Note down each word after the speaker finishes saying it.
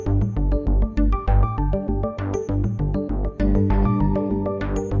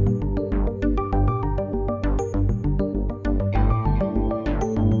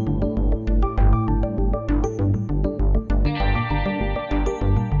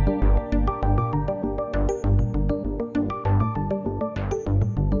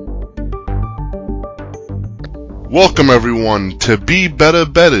Welcome everyone to Be Better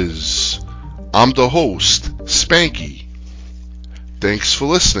Betters. I'm the host, Spanky. Thanks for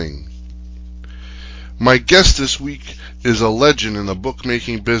listening. My guest this week is a legend in the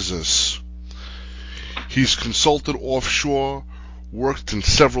bookmaking business. He's consulted offshore, worked in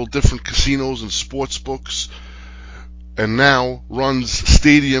several different casinos and sports books, and now runs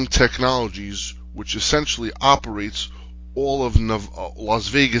Stadium Technologies, which essentially operates all of Las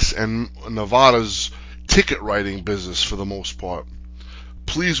Vegas and Nevada's ticket writing business for the most part.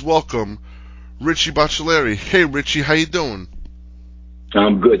 Please welcome Richie Baccellieri. Hey Richie, how you doing?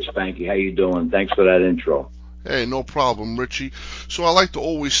 I'm good, Spanky. How you doing? Thanks for that intro. Hey, no problem, Richie. So I like to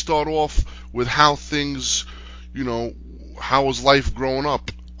always start off with how things, how was life growing up,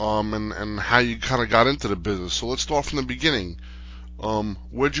 and how you kind of got into the business. So let's start from the beginning.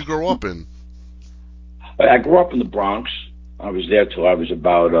 Where'd you grow up in? I grew up in the Bronx. I was there till I was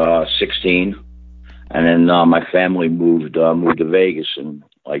about 16, and then my family moved to Vegas in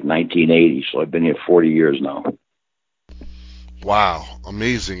like 1980. So I've been here 40 years now. Wow,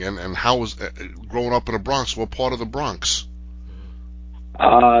 amazing. And how was growing up in the Bronx? What part of the Bronx?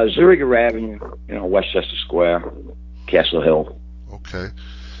 Zurich Avenue, Westchester Square, Castle Hill. Okay.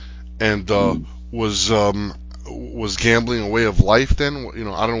 And was gambling a way of life then?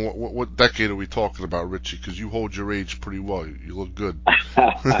 I don't know what decade are we talking about, Richie? Because you hold your age pretty well. You look good.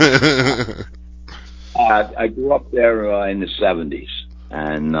 I grew up there in the 70s,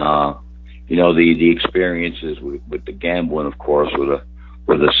 and the experiences with the gambling, of course,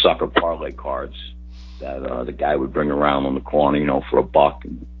 were the sucker parlay cards that the guy would bring around on the corner, for $1,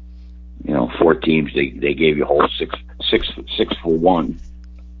 and 4 teams. They gave you a whole six for one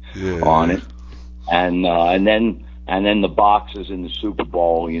on it, and then the boxes in the Super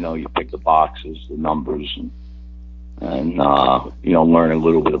Bowl. You pick the boxes, the numbers, and learn a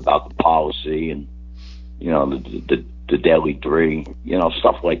little bit about the policy and the daily three,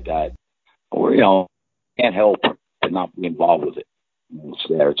 stuff like that. Or can't help but not be involved with it. It's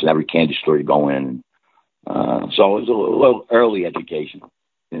there. It's in every candy store you go in. So it was a little early education,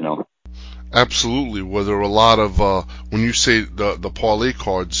 Absolutely. Were there a lot of when you say the parlay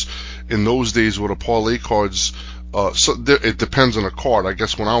cards in those days? Were the parlay cards? It depends on the card. I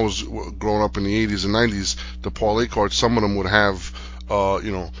guess when I was growing up in the 80s and 90s, the parlay cards, some of them would have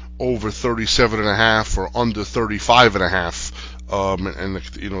over 37.5 or under 35.5.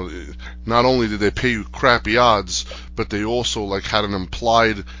 Not only did they pay you crappy odds, but they also had an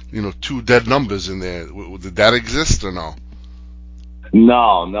implied, 2 dead numbers in there. Did that exist or no?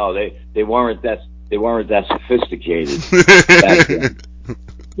 No, they weren't that sophisticated.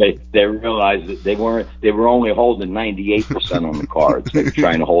 They realized that they were only holding 98% on the cards. They were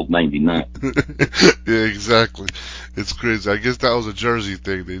trying to hold 99. Yeah, exactly. It's crazy. I guess that was a Jersey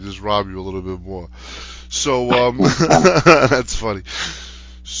thing. They just rob you a little bit more. So that's funny.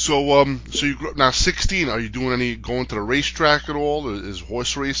 So you now 16. Are you doing going to the racetrack at all? Is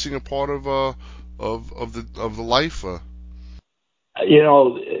horse racing a part of the life?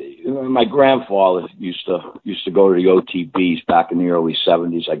 My grandfather used to go to the OTBs back in the early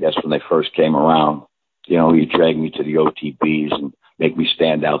 70s. I guess when they first came around, he'd drag me to the OTBs and make me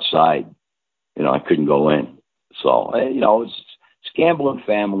stand outside. I couldn't go in. So it's gambling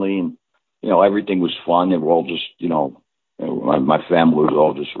family, and everything was fun. They were all just, my family was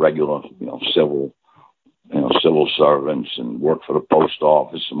all just regular, civil servants, and worked for the post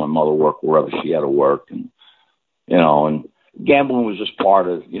office. And my mother worked wherever she had to work, and gambling was just part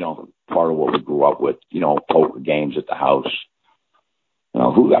of what we grew up with. Poker games at the house.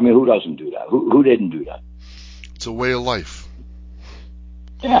 Who doesn't do that? Who didn't do that? It's a way of life.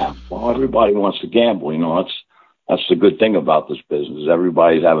 Yeah, well, everybody wants to gamble. That's the good thing about this business.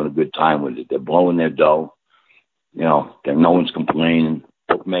 Everybody's having a good time with it. They're blowing their dough. No one's complaining.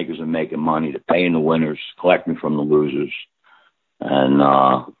 Bookmakers are making money. They're paying the winners, collecting from the losers, and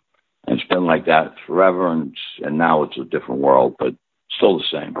it's been like that forever. And now it's a different world, but still the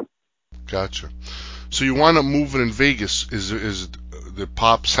same. Gotcha. So you wind up moving in Vegas. Is the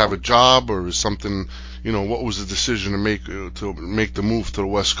pops have a job, or is something? What was the decision to make the move to the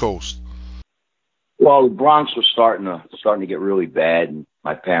West Coast? Well, the Bronx was starting to get really bad, and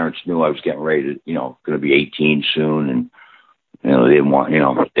my parents knew I was getting ready to, going to be 18 soon, and they didn't want,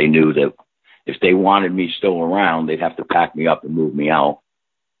 they knew that if they wanted me still around, they'd have to pack me up and move me out,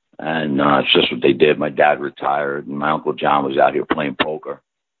 and it's just what they did. My dad retired, and my Uncle John was out here playing poker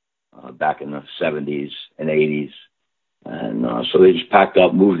back in the 70s and 80s, and so they just packed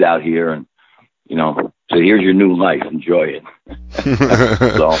up, moved out here, and so here's your new life, enjoy it.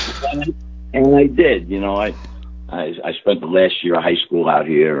 And I did, I spent the last year of high school out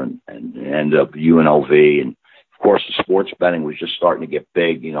here and ended up at UNLV. And of course, the sports betting was just starting to get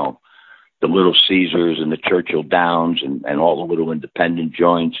big. The Little Caesars and the Churchill Downs and all the little independent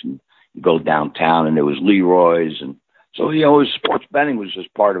joints, and you go downtown and there was Leroy's, and so sports betting was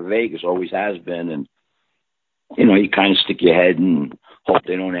just part of Vegas, always has been, and you kind of stick your head and hope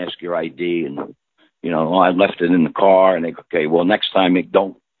they don't ask your ID, and I left it in the car, and they go, okay, well next time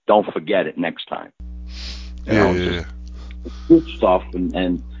don't forget it next time. Yeah. Good stuff,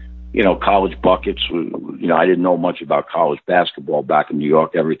 and college buckets. I didn't know much about college basketball back in New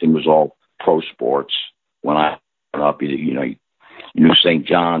York. Everything was all pro sports when I went up. You knew St.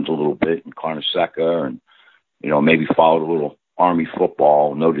 John's a little bit and Carnesecca, and maybe followed a little Army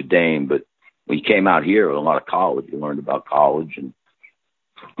football, Notre Dame. But when you came out here, a lot of college. You learned about college, and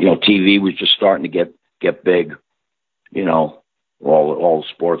TV was just starting to get big. All the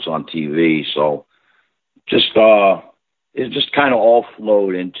sports on TV. So it just kind of all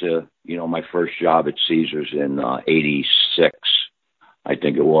flowed into my first job at Caesars in '86. I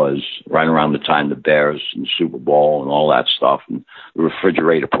think it was right around the time the Bears and the Super Bowl and all that stuff, and the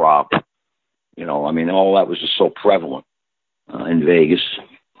refrigerator prop. All that was just so prevalent in Vegas.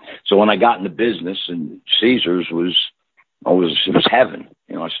 So when I got in the business, and Caesars it was heaven.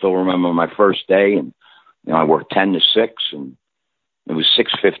 I still remember my first day, and I worked 10 to 6, and it was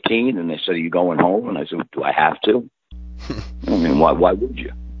 6:15, and they said, "Are you going home?" And I said, "Do I have to?" Why would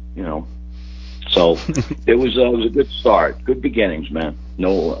you? So it was a good start, good beginnings, man.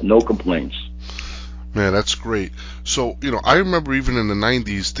 No complaints. Man, that's great. So, I remember even in the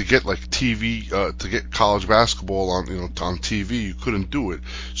 90s to get like TV, to get college basketball on, on TV, you couldn't do it.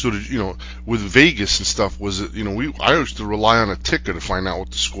 So, with Vegas and stuff, was it, I used to rely on a ticker to find out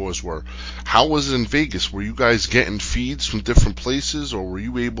what the scores were. How was it in Vegas? Were you guys getting feeds from different places, or were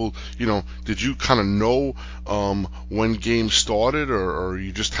you able, did you kind of know, when games started, or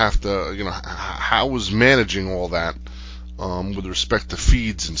you just have to, how was managing all that, with respect to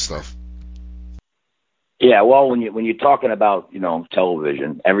feeds and stuff? Yeah, well, when you're talking about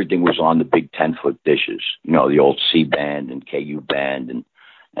television, everything was on the big 10-foot dishes, the old C band and KU band,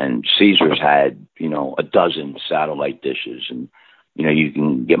 and Caesars had a dozen satellite dishes, and you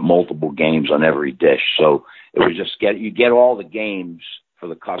can get multiple games on every dish. So it was just you get all the games for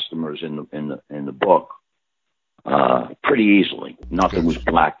the customers in the book pretty easily. Nothing was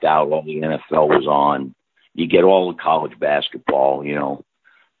blacked out. All the NFL was on. You get all the college basketball.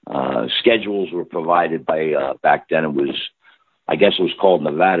 Schedules were provided by, back then I guess it was called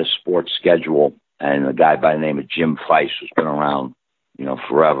Nevada Sports Schedule, and a guy by the name of Jim Feist, who's been around,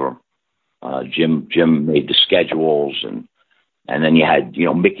 forever. Jim made the schedules, and then you had,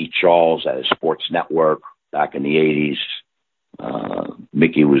 Mickey Charles at a sports network back in the 80s.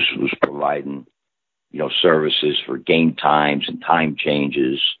 Mickey was providing, services for game times and time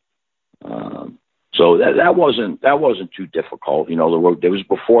changes. So that wasn't too difficult. There was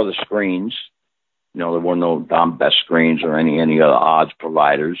before the screens. There were no Dom Best screens or any other odds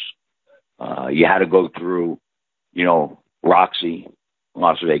providers. You had to go through, Roxy,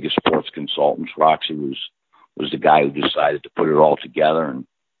 Las Vegas Sports Consultants. Roxy was the guy who decided to put it all together, and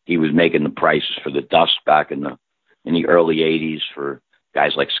he was making the prices for the dust back in the early '80s for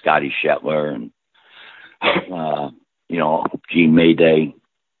guys like Scotty Shetler and Gene Mayday.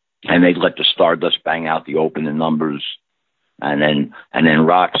 And they'd let the Stardust bang out the opening numbers, and then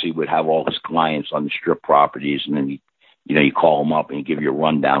Roxy would have all his clients on the strip properties, and then you call him up and he'd give you a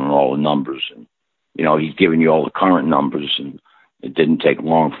rundown on all the numbers, and he's giving you all the current numbers, and it didn't take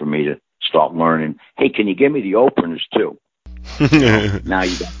long for me to start learning. Hey, can you give me the openers too? Now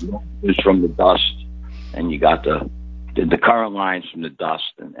you got the openers from the dust, and you got the current lines from the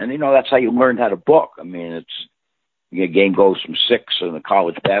dust, and that's how you learned how to book. I mean, your game goes from 6 in a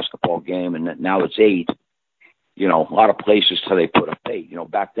college basketball game, and now it's 8. A lot of places till they put up 8.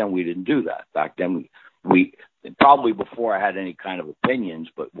 Back then we didn't do that. Back then we probably before I had any kind of opinions,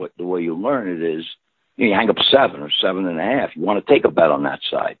 but the way you learn it is you hang up 7 or 7.5. You want to take a bet on that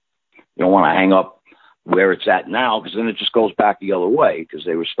side. You don't want to hang up where it's at now, because then it just goes back the other way, because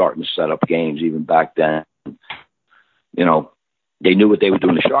they were starting to set up games even back then. They knew what they were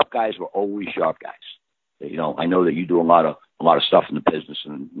doing. The sharp guys were always sharp guys. I know that you do a lot of stuff in the business,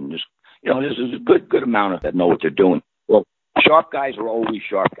 and just, there's a good amount of that know what they're doing. Well, sharp guys are always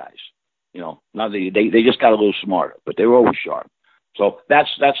sharp guys. Now they just got a little smarter, but they were always sharp. So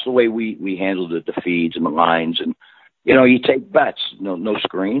that's the way we handled it, the feeds and the lines, and you take bets. No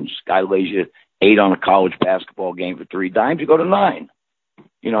screens. Guy lays you 8 on a college basketball game for 3 dimes. You go to 9.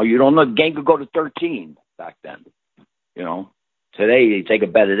 You don't know, the game could go to 13 back then. Today, you take a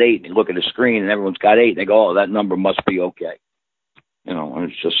bet at 8, and you look at the screen, and everyone's got 8, and they go, "Oh, that number must be okay." And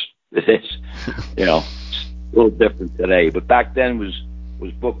it is, a little different today. But back then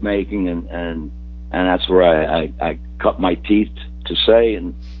was bookmaking, and that's where I cut my teeth, to say,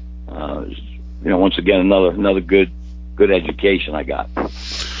 and once again another good education I got.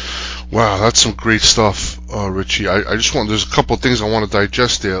 Wow, that's some great stuff, Richie. I just there's a couple of things I want to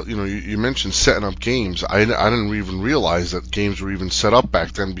digest there. You mentioned setting up games. I didn't even realize that games were even set up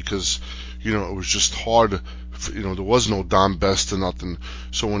back then, because, it was just hard. There was no Don Best or nothing.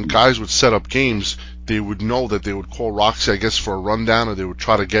 So when guys would set up games, they would know that they would call Roxy, I guess, for a rundown, or they would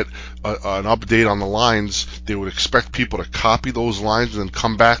try to get an update on the lines. They would expect people to copy those lines and then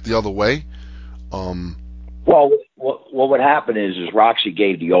come back the other way. Well, what would happen is Roxy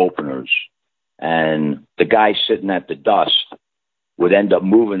gave the openers, and the guy sitting at the dust would end up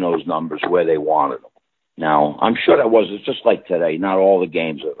moving those numbers where they wanted them. Now, I'm sure it's just like today. Not all the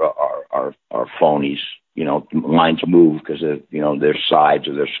games are phonies. Lines move because of, their sides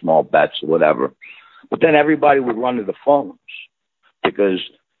or their small bets or whatever. But then everybody would run to the phones, because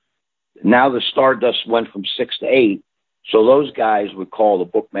now the Stardust went from 6 to 8. So those guys would call the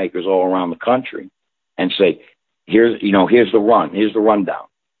bookmakers all around the country and say, here's the run, here's the rundown.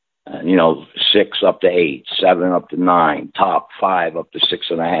 6 up to 8, 7 up to 9, top 5 up to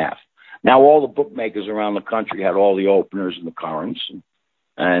 6.5. Now all the bookmakers around the country had all the openers and the currents,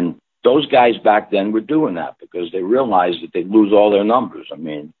 and those guys back then were doing that because they realized that they'd lose all their numbers.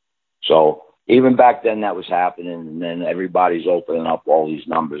 So even back then that was happening, and then everybody's opening up all these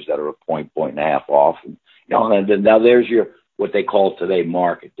numbers that are a point and a half off. And, and now there's your, what they call today,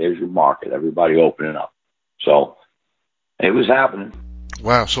 market. There's your market, everybody opening up. So it was happening.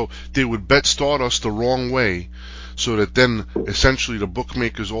 Wow, so they would bet Stardust the wrong way, so that then essentially the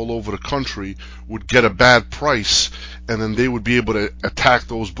bookmakers all over the country would get a bad price, and then they would be able to attack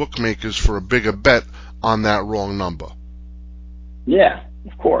those bookmakers for a bigger bet on that wrong number. Yeah,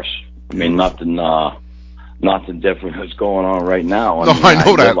 of course. Nothing different that's going on right now. I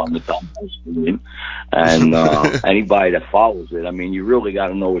know that. On the Dumbbell screen, and anybody that follows it, you really got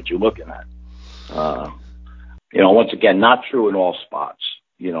to know what you're looking at. Once again, not true in all spots.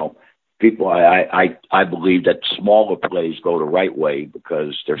 People, I believe that smaller plays go the right way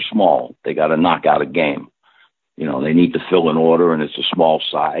because they're small. They got to knock out a game. They need to fill an order, and it's a small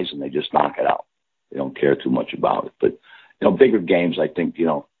size, and they just knock it out. They don't care too much about it. But, bigger games, I think,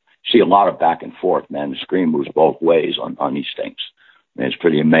 see a lot of back and forth, man. The screen moves both ways on these things. It's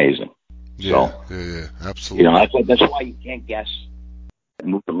pretty amazing. Yeah, absolutely. That's why you can't guess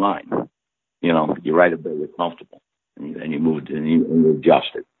and move the line. You write it, but you're comfortable, and you move it, and you adjust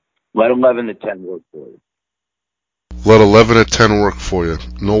it. Let 11 to 10 work for you. Let 11 to 10 work for you.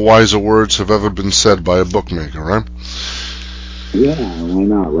 No wiser words have ever been said by a bookmaker, right? Yeah, why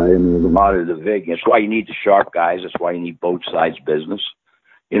not, right? There's a lot of the vig. That's why you need the sharp guys. That's why you need both sides business.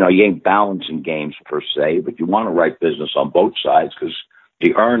 You ain't balancing games per se, but you want to write business on both sides because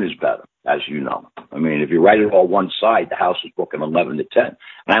the earn is better, as you know. If you write it all one side, the house is booking 11 to 10. And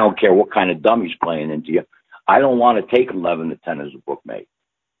I don't care what kind of dummy's playing into you. I don't want to take 11 to 10 as a bookmate.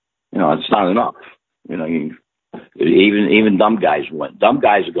 It's not enough. Even dumb guys win. Dumb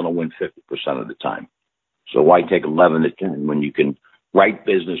guys are going to win 50% of the time. So why take 11 to 10 when you can write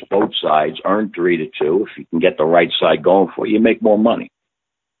business both sides, earn 3 to 2? If you can get the right side going for you, you make more money.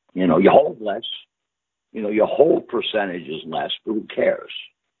 You hold less. Your hold percentage is less, but who cares?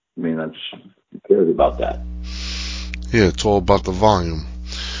 Who cares about that? Yeah, it's all about the volume.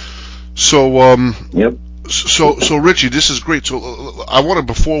 So, yep. So Richie, this is great. So I want to,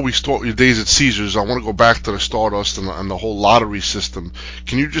 before we start your days at Caesars, I want to go back to the Stardust and the whole lottery system.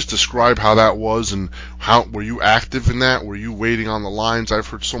 Can you just describe how that was, and how were you active in that? Were you waiting on the lines? I've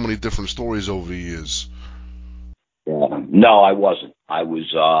heard so many different stories over the years. Yeah. No, I wasn't. I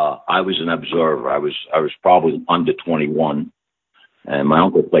was an observer. I was probably under 21, and my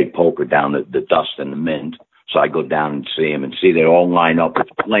uncle played poker down at the Dust and the Mint, so I go down and see him and see they all line up with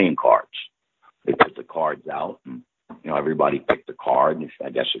playing cards. They put the cards out, and everybody picked the card. And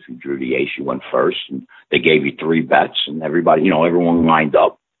I guess if you drew the ace, you went first. And they gave you 3 bets, and everybody, everyone lined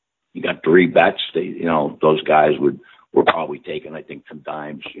up. You got 3 bets. Those guys were probably taking, I think, some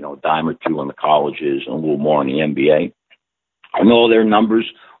dimes. A dime or 2 in the colleges and a little more in the NBA. And all their numbers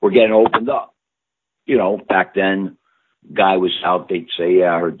were getting opened up. Back then, guy was out. They'd say,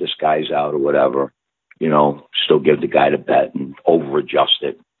 "Yeah, I heard this guy's out," or whatever. Still give the guy the bet and over adjust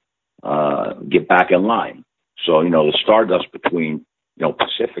it. Get back in line. So, the Stardust between,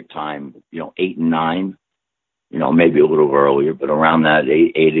 Pacific time, 8 and 9, maybe a little earlier, but around that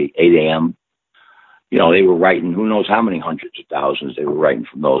 8 a.m., they were writing, who knows how many hundreds of thousands they were writing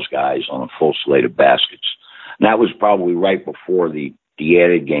from those guys on a full slate of baskets. And that was probably right before the the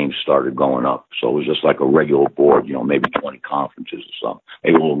added games started going up. So it was just like a regular board, maybe 20 conferences or something,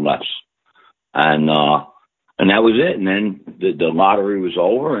 maybe a little less. And that was it. And then the lottery was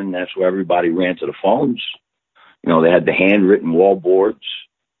over, and that's where everybody ran to the phones. They had the handwritten wall boards.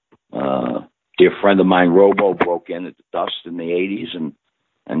 Dear friend of mine, Robo, broke in at the Dust in the 80s,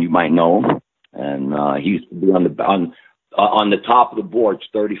 and you might know him. And he used to be on the top of the boards,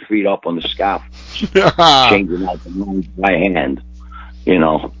 30 feet up on the scaffold, changing out the lines by hand.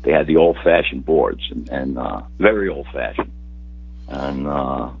 They had the old-fashioned boards, and very old-fashioned. And,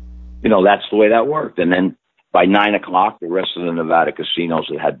 that's the way that worked. And then by 9 o'clock, the rest of the Nevada casinos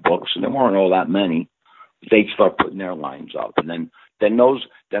that had books, and there weren't all that many, they'd start putting their lines up. And then all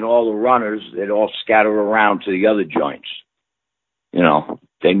the runners, they'd all scatter around to the other joints.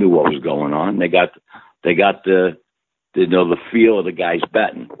 They knew what was going on. They got the feel of the guys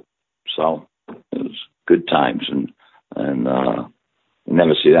betting. So it was good times, and you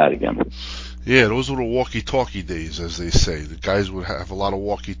never see that again. Yeah, those were the walkie-talkie days, as they say. The guys would have a lot of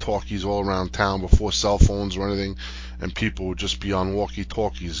walkie-talkies all around town before cell phones or anything, and people would just be on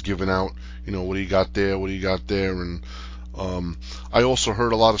walkie-talkies giving out, what do you got there, what do you got there, and I also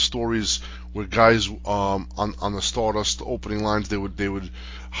heard a lot of stories where guys on the Stardust opening lines, they would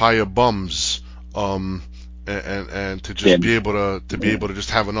hire bums and to just be able to just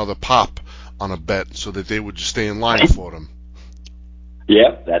have another pop on a bet so that they would just stay in line for them.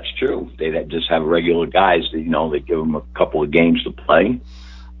 Yeah, that's true. They'd just have regular guys that, they give them a couple of games to play,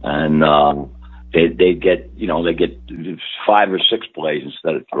 and they get 5 or 6 plays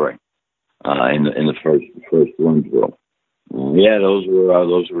instead of 3 in the first run drill. Yeah, those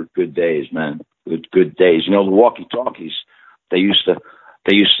were good days, man. Good days. The walkie-talkies, they used to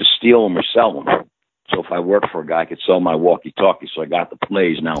steal them or sell them. So if I worked for a guy, I could sell my walkie-talkie. So I got the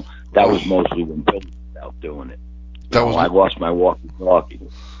plays. Now that was mostly when Billy was out doing it. I lost my walkie-talkie.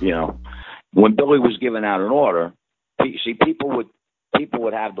 When Billy was giving out an order, people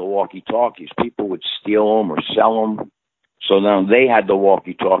would have the walkie-talkies. People would steal them or sell them. So now they had the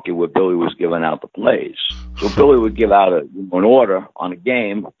walkie-talkie where Billy was giving out the plays. So Billy would give out an order on a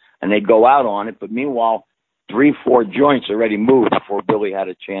game, and they'd go out on it. But meanwhile, 3-4 joints already moved before Billy had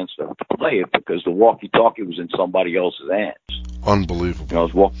a chance to play it because the walkie-talkie was in somebody else's hands. Unbelievable.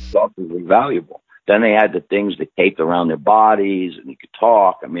 Those walkie-talkies were valuable. Then they had the things that taped around their bodies, and you could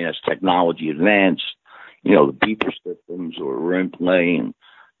talk. I mean, as technology advanced, the beeper systems were in play, and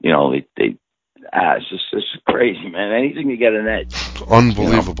it's just crazy, man. Anything to get an edge.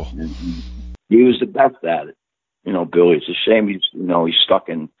 Unbelievable. He was the best at it. Billy. It's a shame he's stuck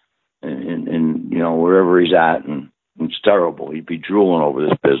in wherever he's at, and it's terrible. He'd be drooling over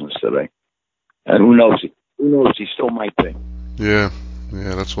this business today. And who knows? He still might be. Yeah,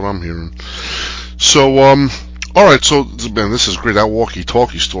 that's what I'm hearing. So, all right, so, man, this is great. That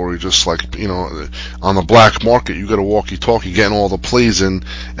walkie-talkie story, just like, on the black market, you got a walkie-talkie getting all the plays in,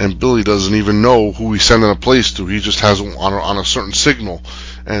 and Billy doesn't even know who he's sending a plays to. He just has them on a certain signal,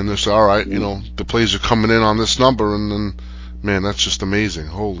 and they say, all right, the plays are coming in on this number, and then, man, that's just amazing.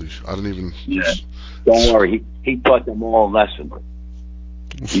 Holy, I didn't even... Yeah. Don't worry, he taught them all a lesson.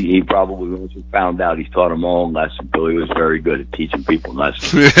 He probably, once he found out, he taught them all a lesson. Billy was very good at teaching people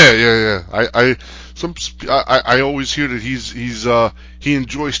lessons. Yeah. I always hear that he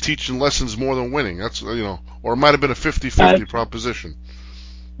enjoys teaching lessons more than winning. That's or it might have been a 50-50 proposition.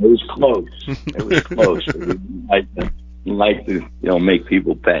 It was close. He liked to make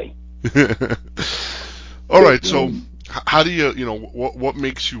people pay. All right, so. How do you, what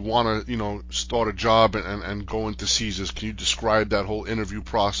makes you want to, start a job and go into Caesars? Can you describe that whole interview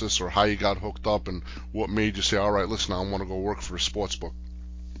process or how you got hooked up and what made you say, all right, listen, I want to go work for a sports book?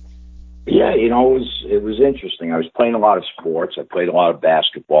 Yeah, it was interesting. I was playing a lot of sports. I played a lot of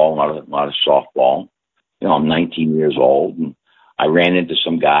basketball, a lot of softball. I'm 19 years old, and I ran into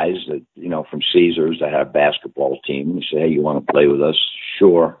some guys that, from Caesars that had a basketball team. And they said, hey, you want to play with us?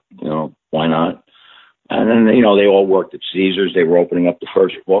 Sure. Why not? And then, they all worked at Caesars. They were opening up the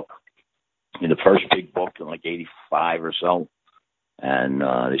first book, the first big book in like 85 or so. And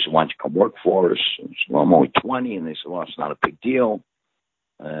they said, why don't you come work for us? I said, well, I'm only 20. And they said, well, it's not a big deal.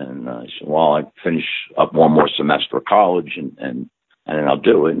 And I said, well, I finish up one more semester of college and then I'll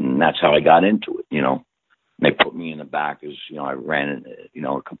do it. And that's how I got into it, And they put me in the back as, I ran,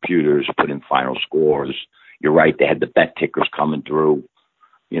 computers, put in final scores. You're right. They had the bet tickers coming through,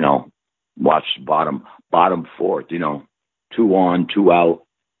 watch the bottom fourth, 2 on, 2 out,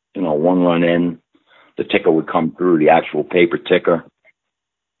 1 run in. The ticker would come through, the actual paper ticker,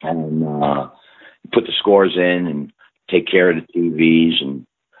 and put the scores in and take care of the TVs.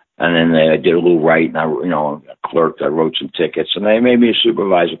 And then I did a little writing. I clerked. I wrote some tickets, and they made me a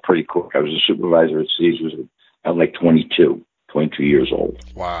supervisor pretty quick. I was a supervisor at Caesars at like 22 years old.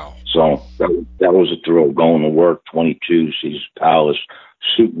 Wow. So that was a thrill, going to work, 22, Caesars Palace,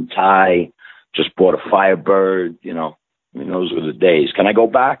 suit and tie, just bought a Firebird, those were the days. Can I go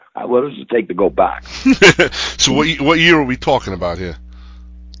back? What does it take to go back? So what year are we talking about here?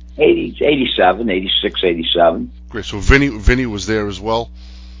 87, 86, 87. Great. So Vinny was there as well?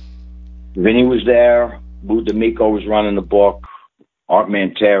 Vinny was there. Lou D'Amico was running the book. Art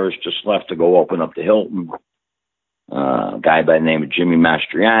Manteris just left to go open up the Hilton. A guy by the name of Jimmy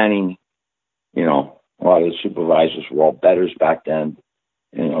Mastriani. A lot of the supervisors were all bettors back then.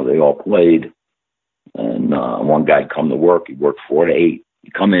 They all played. And one guy'd come to work. He'd work 4 to 8.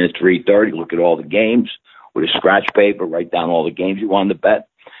 He'd come in at 3:30, look at all the games with a scratch paper, write down all the games you wanted to bet,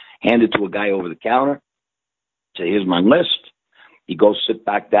 hand it to a guy over the counter, say, here's my list. He'd go sit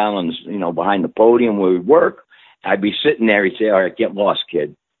back down on behind the podium where we'd work. I'd be sitting there. He'd say, all right, get lost,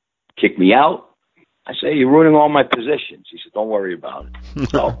 kid. Kick me out. I say, you're ruining all my positions. He said, don't worry about it.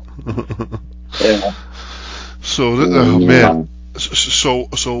 So, man.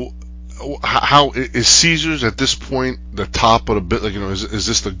 So how is Caesars at this point the top of the bit? Is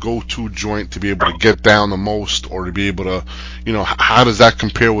this the go-to joint to be able to get down the most, or to be able to, how does that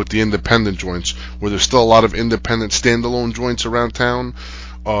compare with the independent joints? Were there still a lot of independent standalone joints around town?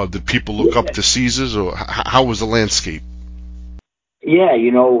 Did people look up to Caesars, or how was the landscape? Yeah,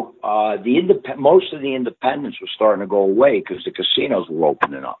 most of the independents were starting to go away because the casinos were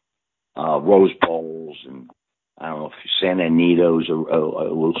opening up. Rose Bowls and I don't know if Santa Anita's a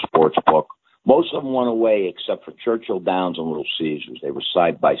little sports book. Most of them went away except for Churchill Downs and Little Caesars. They were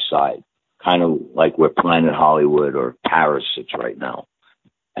side by side, kind of like where Planet Hollywood or Paris sits right now.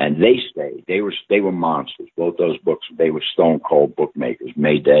 And they stayed. They were monsters. Both those books, they were stone cold bookmakers.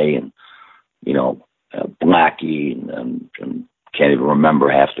 Mayday and Blackie and can't even remember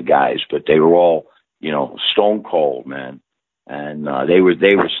half the guys, but they were all stone cold, man. And they were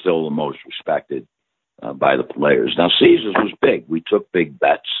still the most respected by the players. Now, Caesars was big. We took big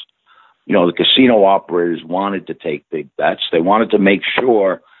bets. The casino operators wanted to take big bets. They wanted to make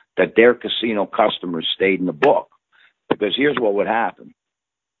sure that their casino customers stayed in the book. Because here's what would happen.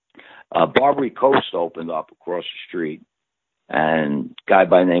 Barbary Coast opened up across the street, and a guy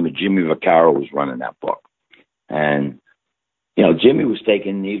by the name of Jimmy Vaccaro was running that book. And, Jimmy was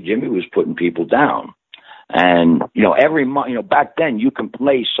putting people down. And, every month, back then you can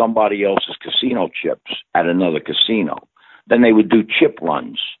play somebody else's casino chips at another casino. Then they would do chip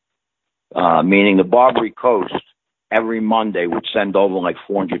runs, meaning the Barbary Coast every Monday would send over like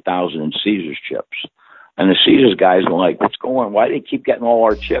 400,000 in Caesars chips. And the Caesars guys were like, what's going on? Why do they keep getting all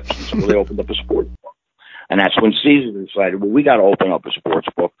our chips? And so they opened up a sports book. And that's when Caesars decided, well, we got to open up a sports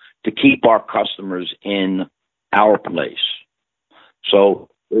book to keep our customers in our place. So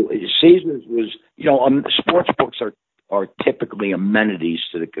Caesars was, sports books are typically amenities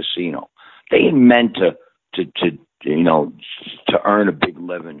to the casino. They ain't meant to earn a big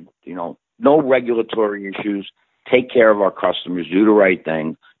living. No regulatory issues. Take care of our customers, do the right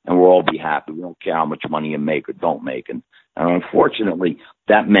thing, and we'll all be happy. We don't care how much money you make or don't make. And unfortunately,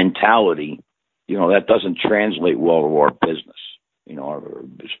 that mentality, that doesn't translate well to our business. Our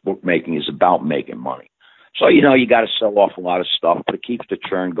bookmaking is about making money. So, you got to sell off a lot of stuff, but it keeps the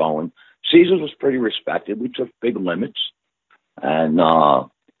churn going. Caesars was pretty respected. We took big limits. And,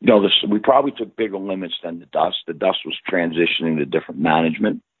 we probably took bigger limits than the Dust. The Dust was transitioning to different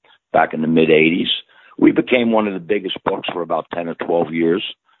management back in the mid-'80s. We became one of the biggest books for about 10 or 12 years.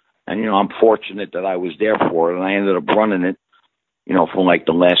 And, I'm fortunate that I was there for it. And I ended up running it, for like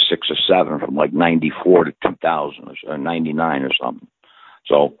the last 6 or 7, from like 94 to 2000 or 99 or something.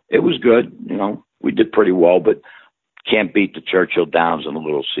 So it was good. We did pretty well, but can't beat the Churchill Downs and the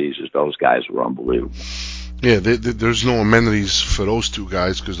Little Caesars. Those guys were unbelievable. Yeah, there's no amenities for those two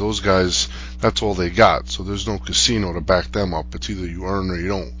guys because those guys, that's all they got. So there's no casino to back them up. It's either you earn or you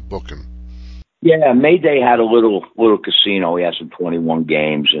don't booking. Yeah, Mayday had a little casino. He had some 21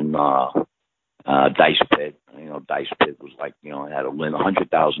 games and Dice Pit. Dice Pit was like, it had a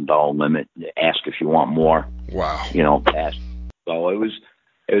 $100,000 limit. Ask if you want more. Wow. Pass. So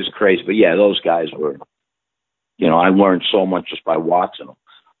it was crazy. But yeah, those guys were, I learned so much just by watching them.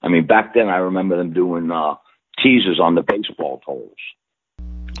 I mean, back then I remember them doing teasers on the baseball totals.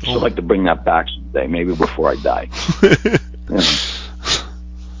 So I'd like to bring that back someday, maybe before I die.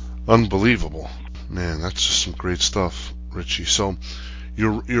 Unbelievable. Man, that's just some great stuff, Richie. So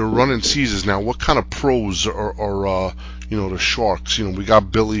you're running Caesars now. What kind of pros are the Sharks? We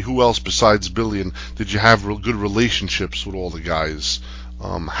got Billy. Who else besides Billy? And did you have good relationships with all the guys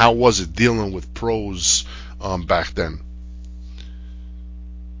How was it dealing with pros back then?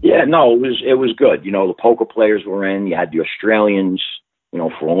 Yeah, no, it was good. You know, the poker players were in. You had the Australians. You know,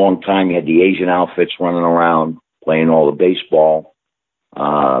 for a long time, you had the Asian outfits running around playing all the baseball.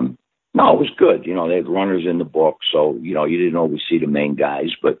 No, it was good. You know, they had runners in the book, so you know you didn't always see the main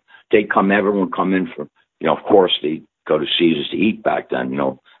guys, but everyone come in from. You know, of course, they go to Caesars to eat back then. You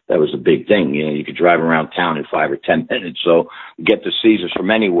know, that was a big thing. You know, you could drive around town in 5 or 10 minutes. So to get to Caesars from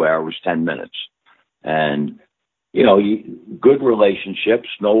anywhere was 10 minutes, and you know, good relationships,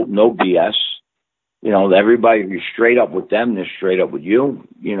 no BS. You know, everybody, you're straight up with them, they're straight up with you.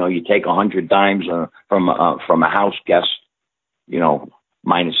 You know, you take 100 dimes from a house guest, you know,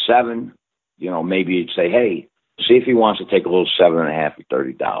 -7. You know, maybe you'd say, hey, see if he wants to take a little 7.5 or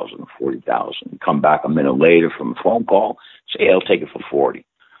 30,000 or 40,000. Come back a minute later from a phone call, say, hey, I'll take it for 40.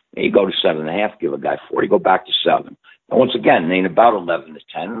 And you go to 7.5, give a guy 40, go back to 7. And once again, it ain't about 11 to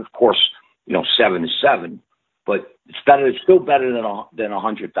 10. And of course, you know, 7 is 7, but it's better. It's still better than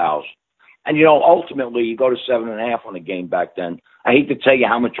 100,000. And you know, ultimately, you go to 7.5 on a game back then. I hate to tell you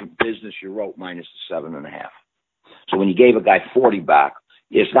how much business you wrote minus the 7.5. So when you gave a guy 40 back,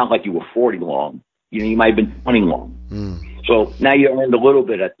 it's not like you were 40 long. You know, you might have been 20 long. So now you earned a little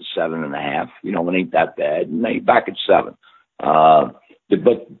bit at the 7.5. You know, it ain't that bad. And now you're back at 7.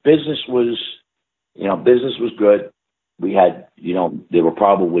 But business was good. We had, you know, there were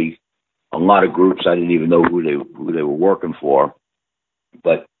probably a lot of groups I didn't even know who they were working for,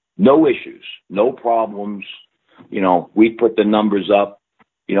 but no issues, no problems. You know, we put the numbers up,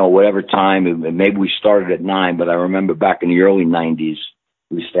 you know, whatever time. Maybe we started at 9, but I remember back in the early 90s,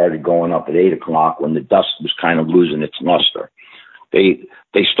 we started going up at 8 o'clock when the dust was kind of losing its luster. They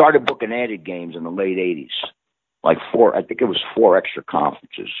started booking added games in the late 80s, like 4 extra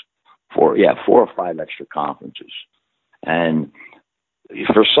conferences, 4 or 5 extra conferences. And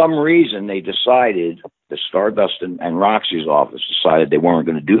for some reason, they decided, the Stardust and Roxy's office decided they weren't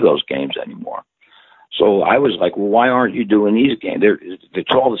going to do those games anymore. So I was like, well, why aren't you doing these games?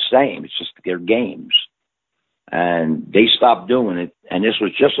 It's all the same. It's just they're games. And they stopped doing it. And this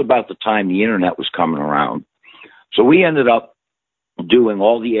was just about the time the internet was coming around. So we ended up doing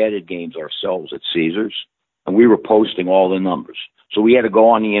all the added games ourselves at Caesars, and we were posting all the numbers. So we had to go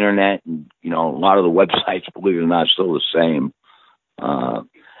on the internet, and, you know, a lot of the websites, believe it or not, are still the same.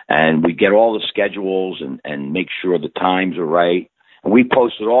 And we get all the schedules and make sure the times are right. And we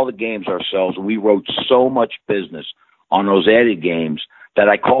posted all the games ourselves, and we wrote so much business on those added games that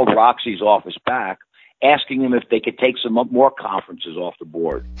I called Roxy's office back, asking them if they could take some more conferences off the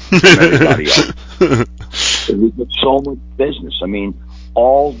board from everybody else. And we did so much business. I mean,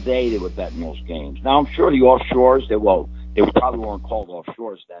 all day they were betting those games. Now, I'm sure the offshores, they probably weren't called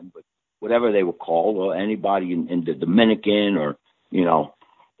offshores then, but whatever they were called, or anybody in the Dominican, or, you know,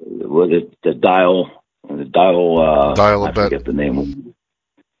 the Dial I forget the name of it.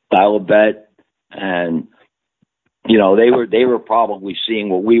 Dial a Bet. And, you know, they were probably seeing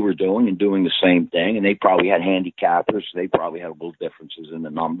what we were doing and doing the same thing, and they probably had handicappers. They probably had little differences in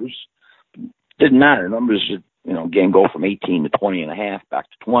the numbers. Didn't matter. Numbers, you know, game go from 18 to 20.5, back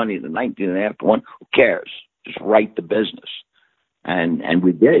to 20 to 19.5 to 1. Who cares? Just write the business. And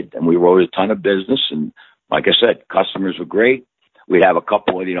we did. And we wrote a ton of business. And like I said, customers were great. We'd have a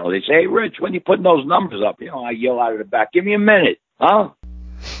couple of, you know, they'd say, hey, Rich, when you putting those numbers up? You know, I yell out of the back, give me a minute, huh?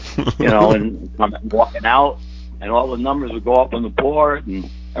 You know, and I'm walking out, and all the numbers would go up on the board, and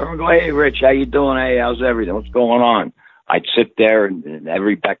everyone would go, hey, Rich, how you doing? Hey, how's everything? What's going on? I'd sit there, and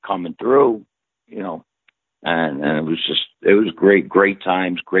every bet coming through, you know, and it was great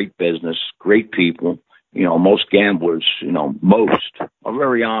times, great business, great people. You know, most gamblers, you know, are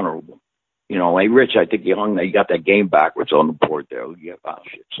very honorable. You know, hey, Rich, I think you got that game backwards on the board there. Yeah, oh,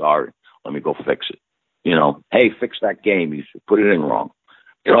 shit, sorry. Let me go fix it. You know, hey, fix that game. You put it in wrong.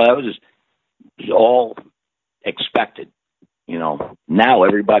 You know, that was just all expected. You know, now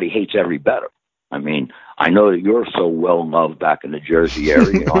everybody hates every bettor. I mean, I know that you're so well loved back in the Jersey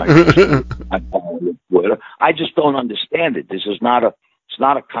area. You know, I just don't understand it. It's not a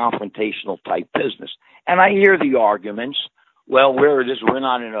confrontational type business. And I hear the arguments. Well, we're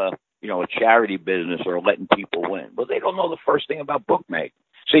not in a charity business or letting people win. But they don't know the first thing about bookmaking.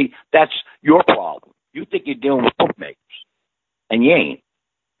 See, that's your problem. You think you're dealing with bookmakers, and you ain't.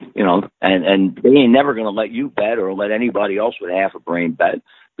 You know, and they ain't never going to let you bet or let anybody else with half a brain bet,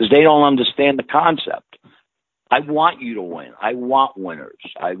 because they don't understand the concept. I want you to win. I want winners.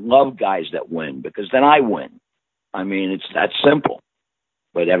 I love guys that win, because then I win. I mean, it's that simple.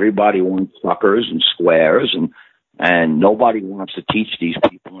 But everybody wants suckers and squares, and And nobody wants to teach these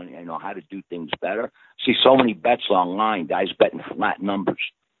people, how to do things better. See so many bets online, guys betting flat numbers,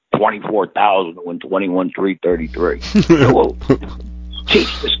 24,000 to win 21,333. Well,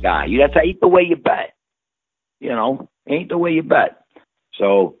 teach this guy. That ain't the way you bet. Ain't the way you bet.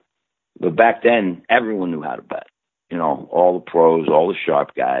 So, but back then, everyone knew how to bet. All the pros, all the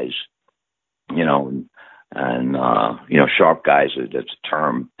sharp guys. Sharp guys. That's a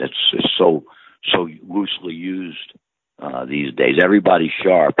term that's so loosely used these days. Everybody's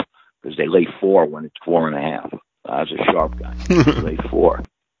sharp because they lay 4 when it's 4.5. That's a sharp guy. They lay 4.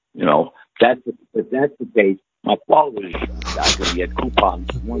 If that's the case, my father was a sharp guy because he had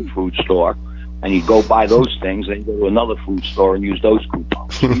coupons in one food store, and he'd go buy those things, and he'd go to another food store and use those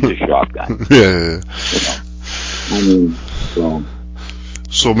coupons. He's a sharp guy. Yeah.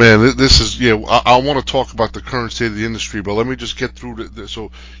 So, man, this is, I want to talk about the current state of the industry, but let me just get through this.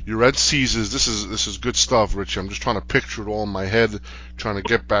 So, you're at Caesars. This is good stuff, Richie. I'm just trying to picture it all in my head, trying to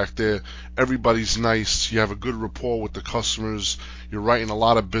get back there. Everybody's nice. You have a good rapport with the customers. You're writing a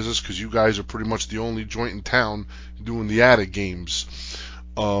lot of business because you guys are pretty much the only joint in town doing the attic games.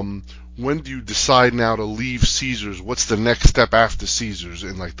 When do you decide now to leave Caesars? What's the next step after Caesars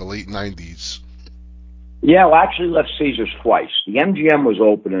in, like, the late 90s? Yeah, well, I actually left Caesars twice. The MGM was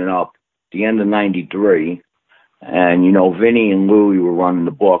opening up the end of 93, and, Vinny and Louie were running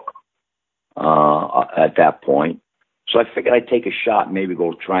the book at that point. So I figured I'd take a shot and maybe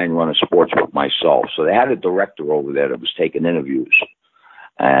go try and run a sports book myself. So they had a director over there that was taking interviews.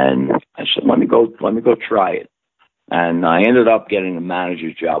 And I said, let me go try it. And I ended up getting a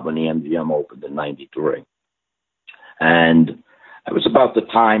manager's job when the MGM opened in 93. And it was about the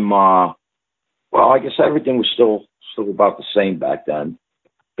time... Well, I guess everything was still about the same back then.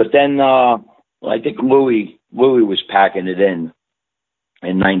 But then I think Louie was packing it in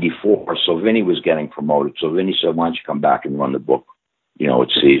 94, so Vinny was getting promoted. So Vinny said, why don't you come back and run the book, at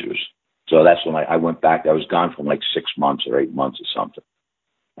Caesars. So that's when I went back. I was gone for like 6 months or 8 months or something.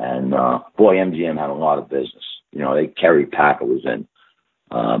 And, boy, MGM had a lot of business. Kerry Packer was in.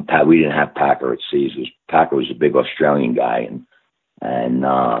 We didn't have Packer at Caesars. Packer was a big Australian guy. And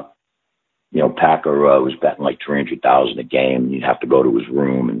Packer was betting like $300,000 a game. You'd have to go to his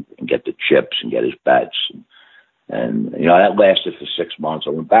room and get the chips and get his bets. And that lasted for 6 months.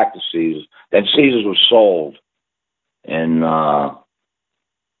 I went back to Caesars. Then Caesars was sold in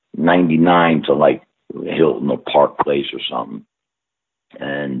 99 to like Hilton or Park Place or something.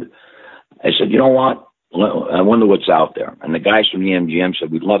 And I said, you know what? I wonder what's out there. And the guys from the MGM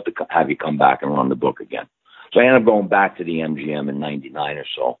said, we'd love to have you come back and run the book again. So I ended up going back to the MGM in 99 or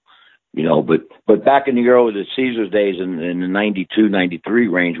so. But back in the Caesars days in the 92, 93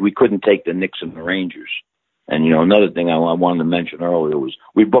 range, we couldn't take the Knicks and the Rangers. And, another thing I wanted to mention earlier was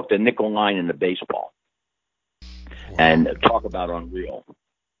we booked a nickel line in the baseball. And talk about unreal.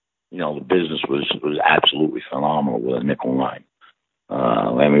 The business was absolutely phenomenal with a nickel line.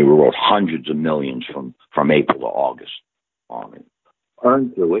 We wrote hundreds of millions from April to August on it.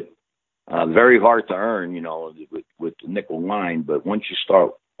 Earned through it. Very hard to earn, with the nickel line, but once you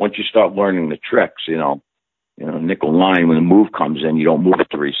start learning the tricks, nickel line, when the move comes in, you don't move at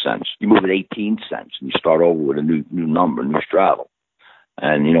 3 cents. You move at 18 cents, and you start over with a new number, new straddle.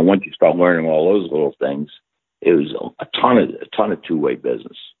 And, once you start learning all those little things, it was a ton of two-way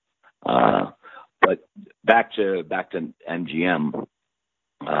business. But back to MGM,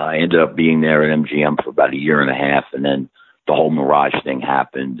 I ended up being there at MGM for about a year and a half, and then the whole Mirage thing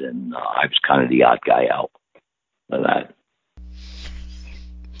happened, and I was kind of the odd guy out of that.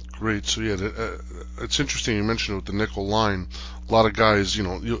 Great. So it's interesting you mentioned with the nickel line. A lot of guys,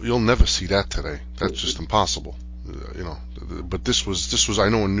 you'll never see that today. That's just impossible. But this was I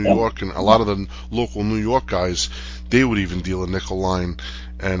know in New York, and a lot of the local New York guys, they would even deal a nickel line,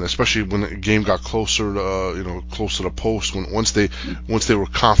 and especially when the game got closer to post, once they were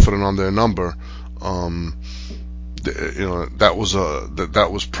confident on their number, that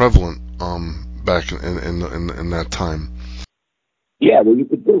was prevalent back in that time. Yeah, well, you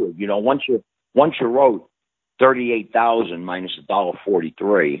could do it. Once you wrote 38,000 minus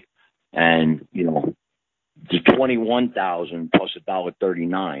 $1.43, and the 21,000 plus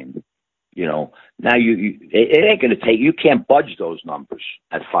 $1.39. Now it ain't going to take. You can't budge those numbers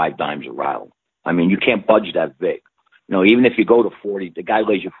at 5 dimes a rattle. I mean, you can't budge that big. Even if you go to 40, the guy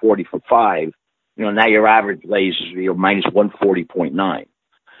lays you 40 for 5. Now your average lays minus 140.9,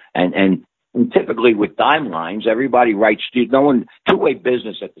 and typically with dime lines, everybody writes. No one two-way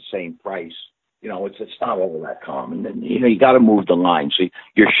business at the same price. It's not all that common. And, you got to move the line. So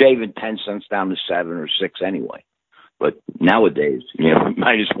you're shaving 10 cents down to 7 or 6 anyway. But nowadays,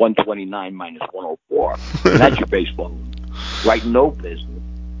 minus 129, minus 104, and that's your baseball. Write no business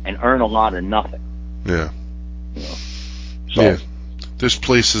and earn a lot of nothing. Yeah. So, yeah. There's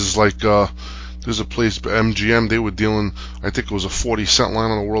places like there's a place MGM. They were dealing. I think it was a 40-cent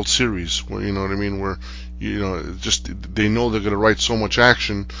line on the World Series. Where, you know what I mean? Where just they know they're going to write so much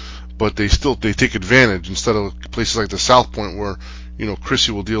action, but they take advantage instead of places like the South Point where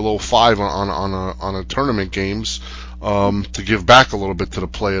Chrissy will deal 05 on a tournament games to give back a little bit to the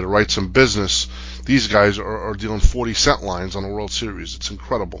player to write some business. These guys are dealing 40-cent lines on the World Series. It's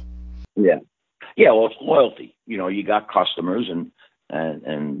incredible. Yeah. Well, it's loyalty. You got customers, and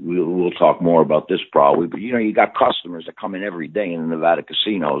we'll talk more about this probably. But you got customers that come in every day in the Nevada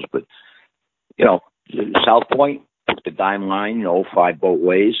casinos. But South Point took the dime line, 05 both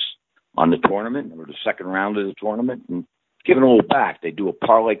ways on the tournament or the second round of the tournament, and giving a little back. They do a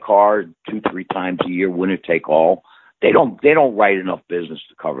parlay card 2-3 times a year, winner take all. They don't write enough business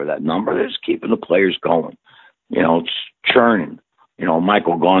to cover that number. They're just keeping the players going. It's churning.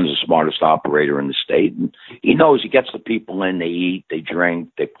 Michael Gaughan's the smartest operator in the state, and he knows he gets the people in. They eat, they drink,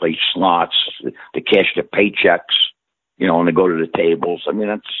 they play slots, they cash their paychecks, and they go to the tables. I mean,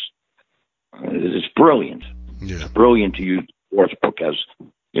 it's brilliant. Yeah. It's brilliant to use sportsbook as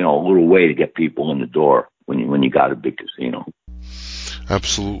a little way to get people in the door when you got a big casino.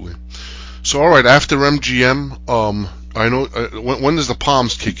 Absolutely. So, all right, after MGM, I know when does the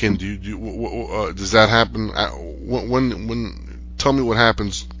Palms kick in? Does that happen? When? Tell me what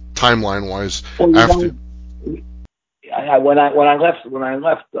happens timeline wise after. When I left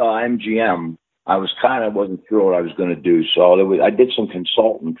MGM, I wasn't sure what I was going to do. So I did some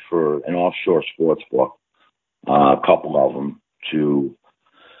consultant for an offshore sports book, a couple of them, to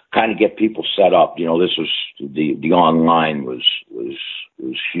kind of get people set up. This was the online was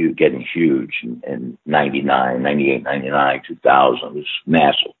huge, getting huge in 99, 98, 99, 2000. It was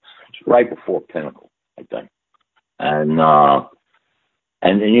massive. It was right before Pinnacle, I think.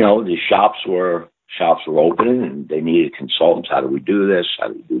 And then, the shops were opening and they needed consultants. How do we do this? How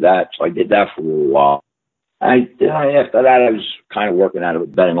do we do that? So I did that for a little while. After that, I was kind of working out of a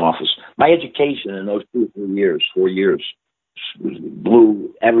betting office. My education in those 4 years,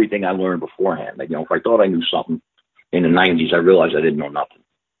 blew everything I learned beforehand. If I thought I knew something in the 90s, I realized I didn't know nothing.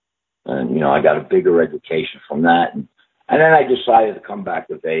 And, I got a bigger education from that. And then I decided to come back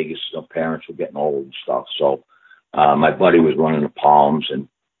to Vegas. Parents were getting old and stuff. So, my buddy was running the Palms, and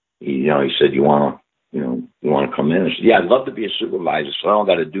he said, "You want to come in?" I said, "Yeah, I'd love to be a supervisor, so I don't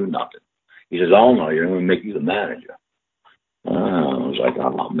got to do nothing." He says, "Oh no, you're going to make you the manager." I was like,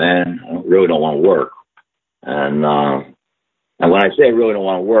 "Oh man, I really don't want to work." And when I say I really don't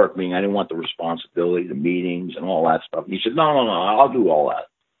want to work, meaning I didn't want the responsibility, the meetings, and all that stuff. He said, "No, I'll do all that.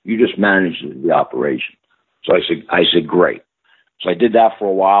 You just manage the operation." So I said, "Great." So I did that for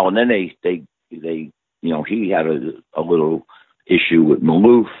a while, and then they he had a little issue with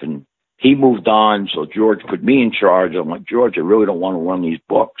Maloof, and he moved on. So George put me in charge. I'm like, "George, I really don't want to run these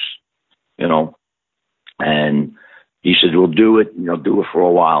books, And he said, "We'll do it, do it for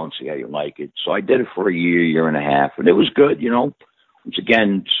a while and see how you like it." So I did it for a year and a half, and it was good, Once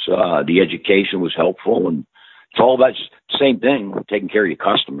again, the education was helpful, and it's all about the same thing, taking care of your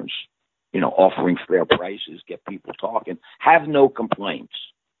customers, offering fair prices, get people talking, have no complaints.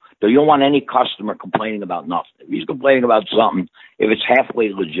 So you don't want any customer complaining about nothing. If he's complaining about something, if it's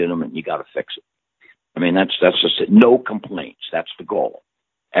halfway legitimate, you got to fix it. I mean, that's just it. No complaints. That's the goal.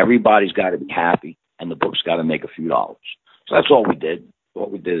 Everybody's got to be happy, and the book's got to make a few dollars. So that's all we did. What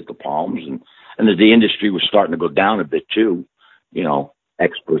we did at the Palms, and the industry was starting to go down a bit too.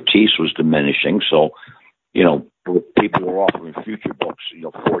 Expertise was diminishing. So, people were offering future books,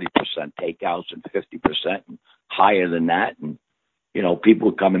 40% takeouts and 50% and higher than that, and people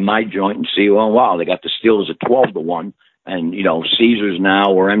would come in my joint and see, well, wow, they got the Steelers at 12-1, and Caesars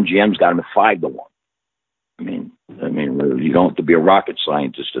now or MGM's got them at 5-1. I mean, you don't have to be a rocket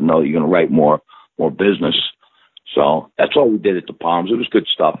scientist to know you're going to write more business. So that's all we did at the Palms. It was good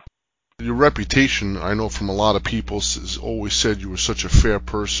stuff. Your reputation, I know from a lot of people, always said you were such a fair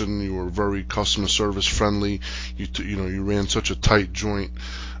person. You were very customer service friendly. You ran such a tight joint.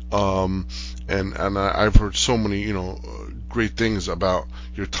 And I've heard so many, great things about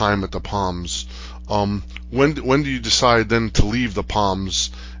your time at the Palms. When do you decide then to leave the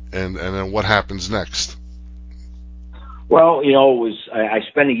Palms, and then what happens next? Well, I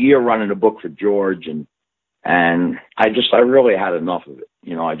spent a year running a book for George, and I really had enough of it.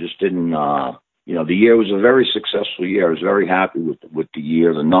 I just didn't. The year was a very successful year. I was very happy with the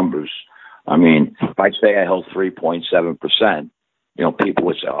year, the numbers. I mean, if I say I held 3.7%, people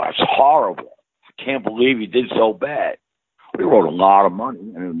would say, "Oh, that's horrible. can't believe you did so bad. We wrote a lot of money.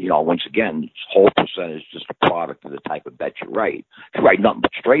 And, once again, hold percentage is just a product of the type of bet you write. If you write nothing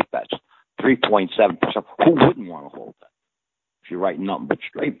but straight bets, 3.7%, who wouldn't want to hold that? If you write nothing but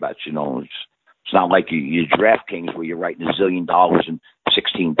straight bets, it's not like you DraftKings where you're writing $1 zillion and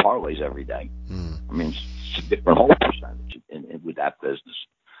 16 parlays every day. I mean, it's a different hold percentage with that business.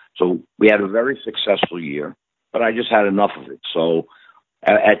 So we had a very successful year, but I just had enough of it. So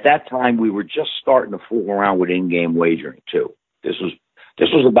at that time, we were just starting to fool around with in-game wagering too. This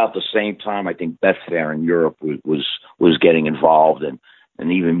was about the same time I think Betfair in Europe was getting involved, and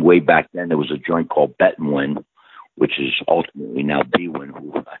even way back then there was a joint called Bet and Win, which is ultimately now bwin,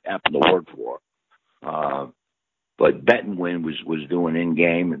 who I happen to work for. But Bet and Win was doing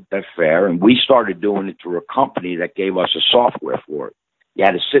in-game and Betfair, and we started doing it through a company that gave us a software for it. You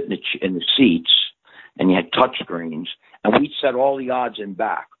had to sit in the seats, and you had touch screens, and we'd set all the odds in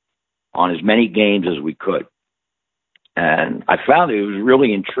back on as many games as we could. And I found it was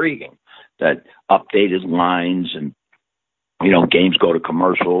really intriguing that updated lines and, games go to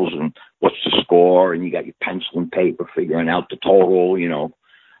commercials and what's the score, and you got your pencil and paper figuring out the total,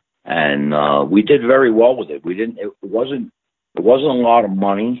 and we did very well with it. It wasn't a lot of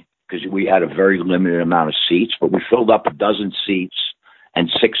money because we had a very limited amount of seats, but we filled up 12 seats and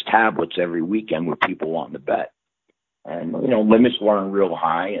 6 tablets every weekend with people wanting to bet. And, limits weren't real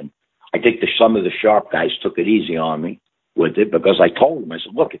high. And I think some of the sharp guys took it easy on me with it because I told them, I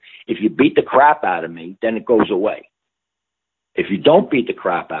said, look, if you beat the crap out of me, then it goes away. If you don't beat the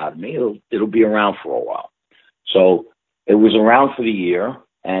crap out of me, it'll be around for a while. So it was around for the year,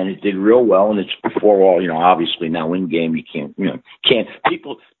 and it did real well. And it's before all, obviously now in game you can't.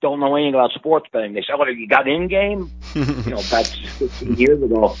 People don't know anything about sports betting. They say, "Oh, you got in game?" Back 15 years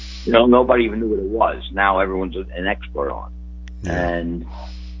ago, nobody even knew what it was. Now everyone's an expert on it. Yeah. And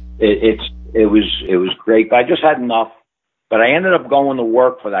it was great. But I just had enough. But I ended up going to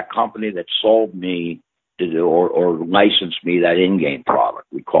work for that company that sold me or licensed me that in-game product.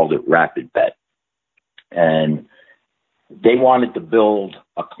 We called it Rapid Bet. And they wanted to build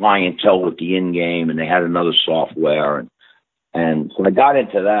a clientele with the in-game, and they had another software. And so I got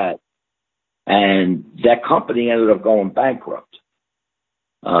into that. And that company ended up going bankrupt,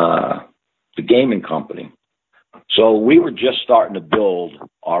 the gaming company. So we were just starting to build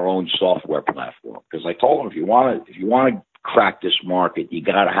our own software platform because I told them if you want to crack this market, you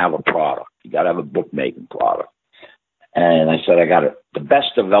got to have a product. You got to have a bookmaking product. And I said I got the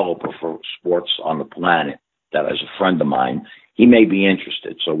best developer for sports on the planet. That is a friend of mine. He may be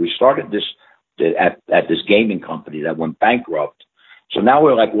interested. So we started this at this gaming company that went bankrupt. So now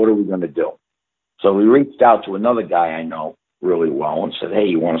we're like, what are we going to do? So we reached out to another guy I know really well and said, hey,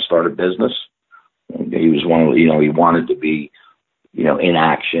 you want to start a business? And he was one of he wanted to be, in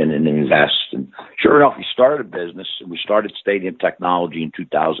action and invest. And sure enough, he started a business, and we started Stadium Technology in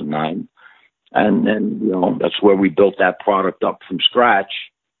 2009. And then, that's where we built that product up from scratch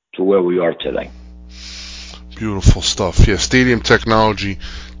to where we are today. Beautiful stuff. Yeah, Stadium Technology.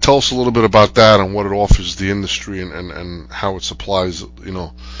 Tell us a little bit about that and what it offers the industry and how it supplies,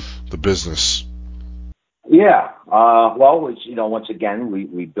 the business. Yeah. Well, it's, once again,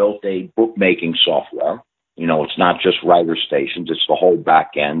 we built a bookmaking software. It's not just writer stations. It's the whole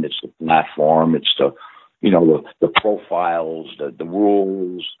back end. It's the platform. It's the profiles, the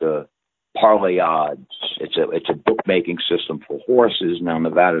rules, the parlay odds. It's a bookmaking system for horses. Now,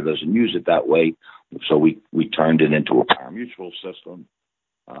 Nevada doesn't use it that way. So we turned it into a pari-mutuel system.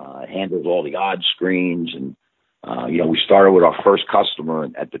 It handles all the odds screens. And, we started with our first customer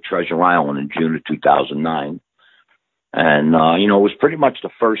at the Treasure Island in June of 2009. And, it was pretty much the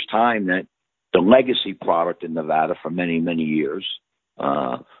first time that the legacy product in Nevada for many, many years,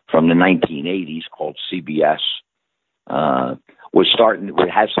 from the 1980s called CBS, was starting to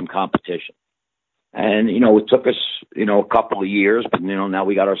have some competition. And, it took us, a couple of years, but, now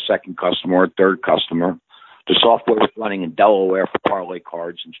we got our second customer, our third customer. The software was running in Delaware for parlay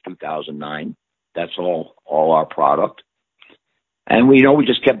cards since 2009. That's all our product. And we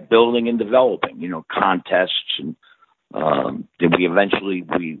just kept building and developing, contests. And then we eventually,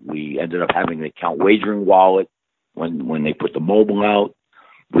 we ended up having an account wagering wallet when they put the mobile out.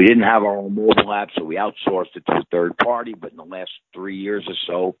 We didn't have our own mobile app, so we outsourced it to a third party. But in the last 3 years or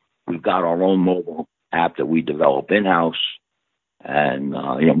so, we've got our own mobile app that we develop in-house. And,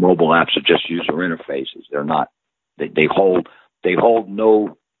 mobile apps are just user interfaces. They're not, they hold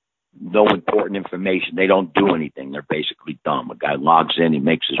no important information. They don't do anything. They're basically dumb. A guy logs in, he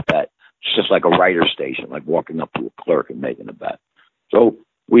makes his bet. It's just like a writer station, like walking up to a clerk and making a bet. So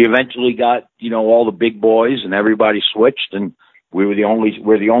we eventually got, all the big boys and everybody switched, and we're the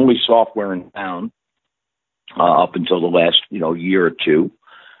only software in town up until the last year or two,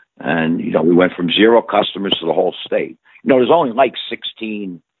 and we went from 0 customers to the whole state. There's only like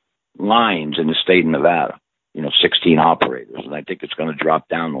 16 lines in the state of Nevada, 16 operators, and I think it's going to drop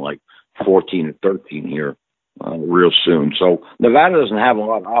down to like 14 or 13 here real soon. So Nevada doesn't have a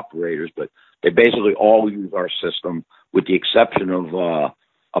lot of operators, but they basically all use our system, with the exception of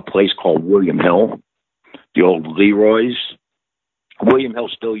a place called William Hill, the old Leroy's. William Hill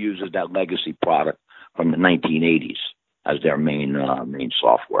still uses that legacy product from the 1980s as their main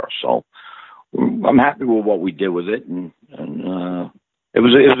software. So I'm happy with what we did with it, and it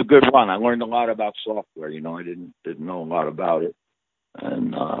was a good run. I learned a lot about software. I didn't know a lot about it,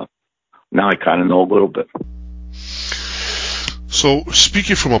 and now I kind of know a little bit. So,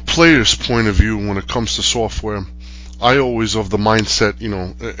 speaking from a player's point of view when it comes to software, I always of the mindset,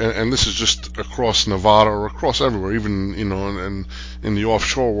 and this is just across Nevada or across everywhere, even, and in the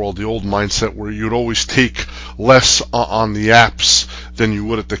offshore world, the old mindset where you'd always take less on the apps than you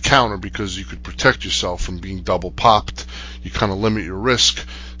would at the counter because you could protect yourself from being double popped. You kind of limit your risk.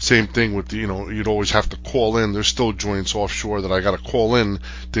 Same thing with you'd always have to call in. There's still joints offshore that I got to call in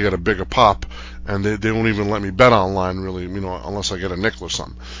to get a bigger pop, and they don't even let me bet online really, unless I get a nickel or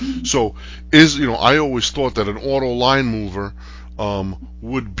something. So I always thought that an auto line mover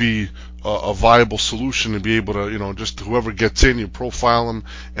would be a viable solution to be able to, just whoever gets in, you profile them,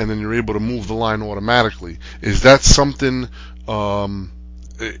 and then you're able to move the line automatically. Is that something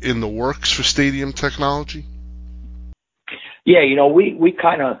in the works for Stadium Technology? Yeah, we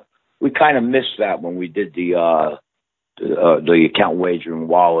kind of missed that when we did the account wagering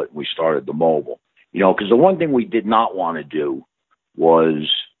wallet. We started the mobile, because the one thing we did not want to do was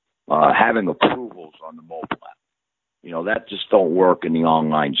having approvals on the mobile app. That just don't work in the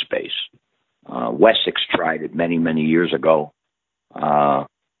online space. Wessex tried it many, many years ago.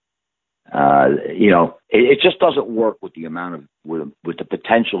 It just doesn't work with the amount of with the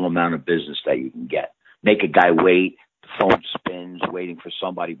potential amount of business that you can get. Make a guy wait. The phone spins, waiting for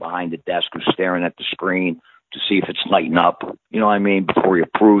somebody behind the desk who's staring at the screen to see if it's lighting up, before he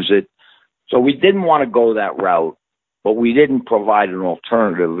approves it. So we didn't want to go that route, but we didn't provide an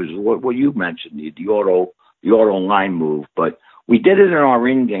alternative. It was what you mentioned, the auto line move. But we did it in our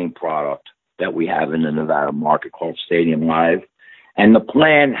in-game product that we have in the Nevada market called Stadium Live. And the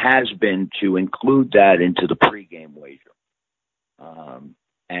plan has been to include that into the pregame wager.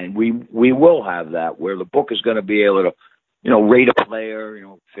 And we will have that where the book is going to be able to, rate a player,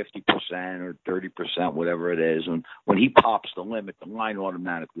 50% or 30%, whatever it is. And when he pops the limit, the line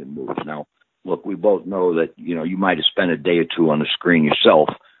automatically moves. Now, look, we both know that, you might have spent a day or two on the screen yourself.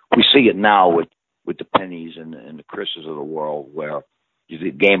 We see it now with the pennies and the Chris's of the world, where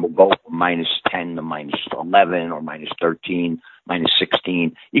the game will go from -10 to -11 or -13,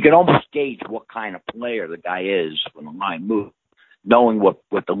 -16. You can almost gauge what kind of player the guy is when the line moves, knowing what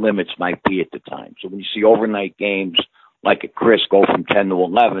the limits might be at the time. So when you see overnight games like at Chris go from 10 to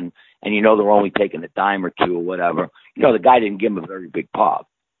 11, and they're only taking a dime or two or whatever, the guy didn't give him a very big pop.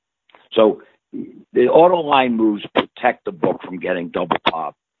 So the auto line moves protect the book from getting double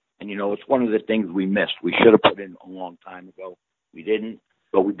pop. And, it's one of the things we missed. We should have put in a long time ago. We didn't.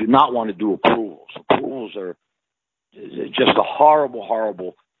 But we do not want to do approvals. Approvals are just a horrible,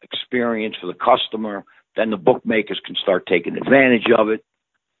 horrible experience for the customer. Then the bookmakers can start taking advantage of it.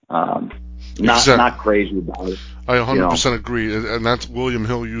 Not crazy about it. I 100% agree, and that's William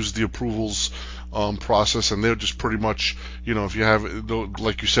Hill used the approvals process, and they're just pretty much, if you have,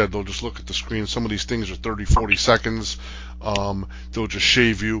 like you said, they'll just look at the screen. Some of these things are 30, 40 seconds. They'll just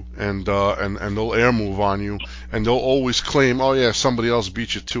shave you and they'll air move on you, and they'll always claim, oh yeah, somebody else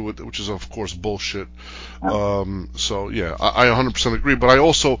beat you to it, which is of course bullshit. So yeah, I 100% agree, but I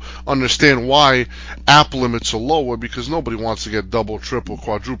also understand why app limits are lower, because nobody wants to get double, triple,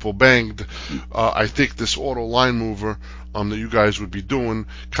 quadruple banged. I think this auto line mover that you guys would be doing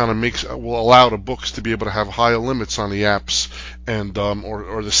kind of will allow the books to be able to have higher limits on the apps, and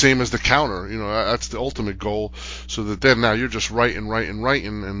or the same as the counter. That's the ultimate goal, so that then now you're just writing,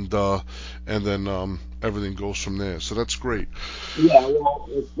 and then everything goes from there. So that's great. Yeah,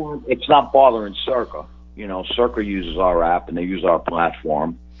 well, it's not bothering Circa. Circa uses our app and they use our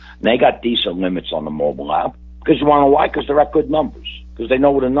platform, and they got decent limits on the mobile app. Because you want to know why? Because they're at good numbers. Because they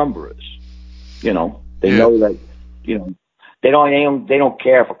know what a number is. They know that. They don't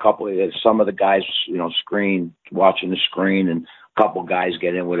care if some of the guys watching the screen, and a couple guys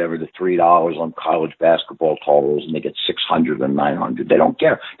get in whatever the $3 on college basketball totals, and they get 600 and 900. They don't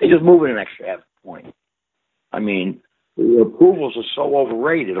care. They just move it an extra half point. I mean, the approvals are so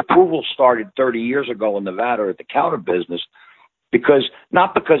overrated. Approvals started 30 years ago in Nevada at the counter business because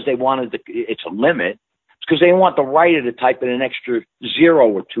not because they wanted it's a limit. It's because they want the writer to type in an extra 0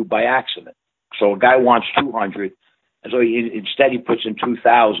 or 2 by accident. So a guy wants 200, and so instead he puts in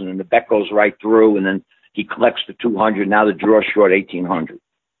 2,000, and the bet goes right through, and then he collects the 200. Now the draw's short 1,800.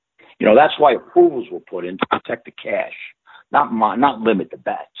 That's why approvals were put in to protect the cash, not limit the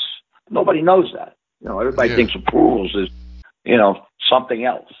bets. Nobody knows that. Everybody thinks approvals is, something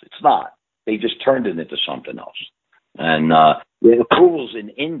else. It's not. They just turned it into something else. And the approvals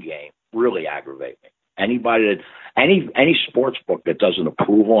in-game really aggravate me. Any sports book that does an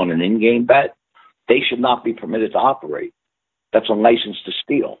approval on an in-game bet, they should not be permitted to operate. That's a license to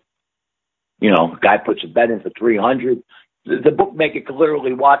steal. Guy puts a bet in for 300. The bookmaker could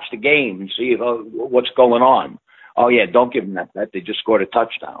literally watch the game and see what's going on. Oh, yeah, don't give them that bet. They just scored a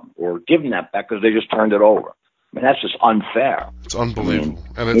touchdown. Or give them that bet because they just turned it over. I mean, that's just unfair. It's unbelievable.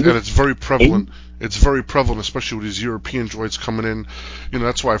 And it's very prevalent. It's very prevalent, especially with these European droids coming in.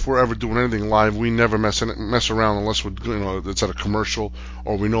 That's why if we're ever doing anything live, we never mess around unless it's at a commercial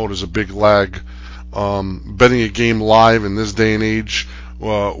or we know there's a big lag. Betting a game live in this day and age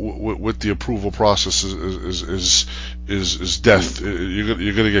with the approval process is death.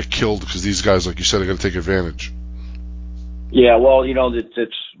 You're going to get killed because these guys, like you said, are going to take advantage. Yeah, well,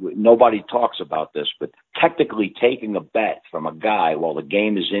 it's nobody talks about this, but technically taking a bet from a guy while the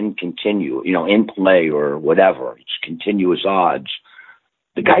game is in play or whatever, it's continuous odds.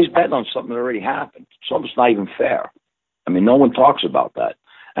 The guy's betting on something that already happened. It's almost not even fair. I mean, no one talks about that.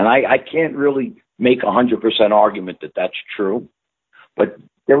 And I can't really make 100% argument that that's true, but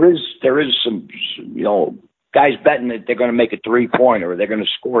there is some, guys betting that they're going to make a 3-pointer or they're going to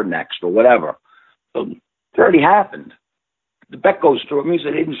score next or whatever. So it already happened. The bet goes through. It means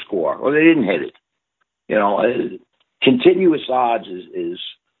they didn't score or they didn't hit it. Continuous odds is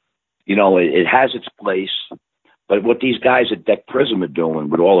it has its place. But what these guys at Deck Prism are doing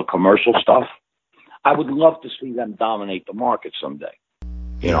with all the commercial stuff, I would love to see them dominate the market someday.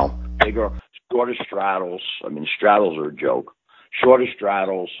 Bigger, shorter straddles. I mean, straddles are a joke. Shorter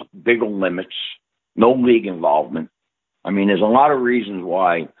straddles, bigger limits, no league involvement. I mean, there's a lot of reasons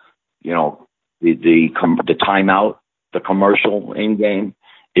why, the timeout, the commercial in game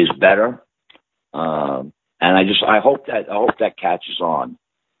is better, and I hope that catches on.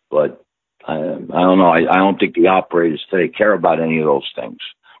 But I don't know. I don't think the operators today care about any of those things.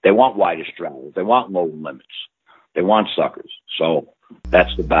 They want wider straddles. They want low limits. They want suckers. So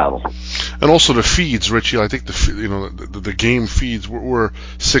that's the battle. And also the feeds, Richie. I think the game feeds were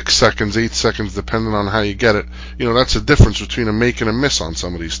 6 seconds, 8 seconds, depending on how you get it. That's the difference between a make and a miss on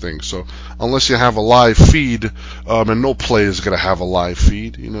some of these things. So unless you have a live feed, and no player is going to have a live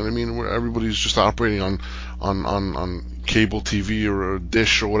feed, you know what I mean? Where everybody's just operating on cable TV or a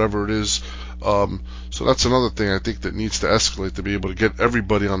dish or whatever it is. So that's another thing I think that needs to escalate to be able to get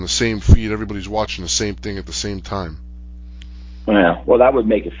everybody on the same feed. Everybody's watching the same thing at the same time. Yeah, well, that would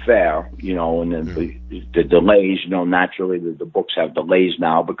make it fair, and then the delays, naturally the books have delays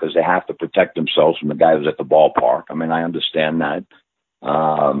now because they have to protect themselves from the guy who's at the ballpark. I mean, I understand that.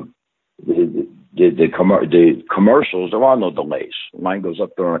 The commercials, there are no delays. The line goes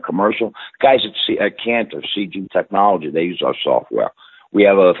up there on a commercial. Guys at Cantor, CG Technology, they use our software. We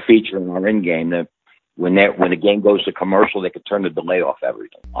have a feature in our in-game that when the game goes to commercial, they can turn the delay off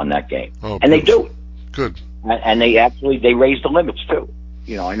everything on that game. Oh, and they do it. Good. And they raise the limits too.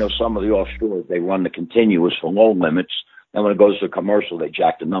 I know some of the offshores, they run the continuous for low limits. And when it goes to commercial, they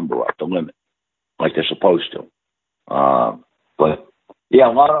jack the number up, the limit, like they're supposed to. But yeah,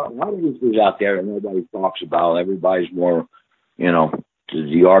 a lot of issues out there that nobody talks about. Everybody's more,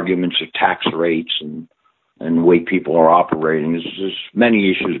 the arguments of tax rates and the way people are operating. There's many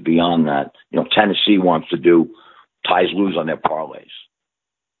issues beyond that. Tennessee wants to do ties lose on their parlays.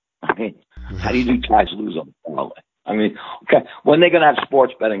 I mean, how do you do ties lose on the parlay? I mean, okay, when are they going to have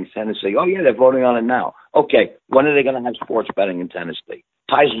sports betting in Tennessee? Oh, yeah, they're voting on it now. Okay, when are they going to have sports betting in Tennessee?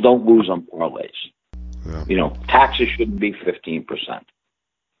 Ties don't lose on parlays. Yeah. Taxes shouldn't be 15%.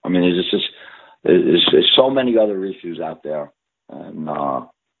 I mean, there's so many other issues out there, and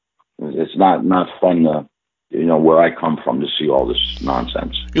it's not fun to, where I come from, to see all this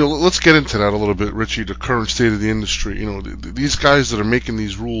nonsense. Let's get into that a little bit, Richie, the current state of the industry. These guys that are making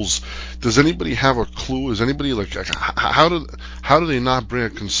these rules, does anybody have a clue? Is anybody how do they not bring a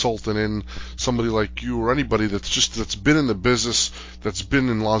consultant in, somebody like you or anybody that's been in the business, that's been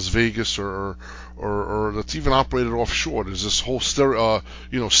in Las Vegas or that's even operated offshore. There's this whole stigma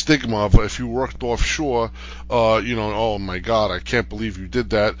of if you worked offshore, oh my God, I can't believe you did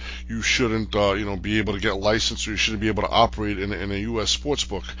that. You shouldn't be able to get licensed, or you shouldn't be able to operate in a U.S. sports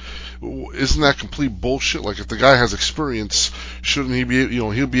book. Isn't that complete bullshit? Like, if the guy has experience, shouldn't he be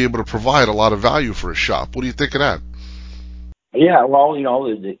he'll be able to provide a lot of value for his shop? What do you think of that? Yeah, well,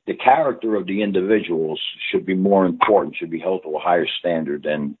 the character of the individuals should be more important, should be held to a higher standard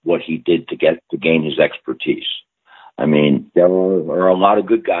than what he did to gain his expertise. I mean, there are a lot of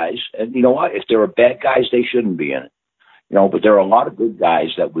good guys, and you know what? If there are bad guys, they shouldn't be in it. But there are a lot of good guys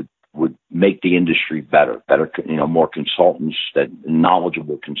that would make the industry better, more consultants, that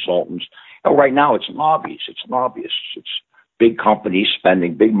knowledgeable consultants. Right now it's lobbyists. It's big companies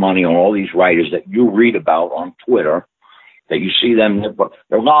spending big money on all these writers that you read about on Twitter, that you see them,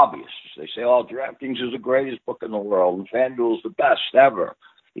 they're lobbyists. They say, oh, DraftKings is the greatest book in the world, and FanDuel is the best ever.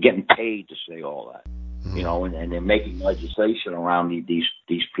 They're getting paid to say all that, and they're making legislation around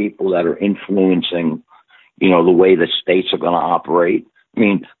these people that are influencing, the way the states are going to operate. I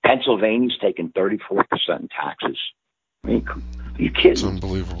mean, Pennsylvania's taking 34% in taxes. I mean, are you kidding? It's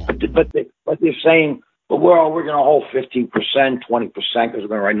unbelievable. But they're saying, we're going to hold 15%, 20%, because we're going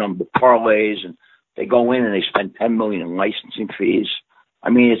to write number parlays, and they go in and they spend $10 million in licensing fees. I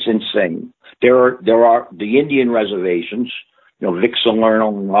mean, it's insane. There are the Indian reservations. Vic Salerno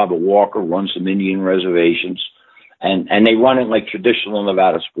and Robert Walker run some Indian reservations, and they run it like traditional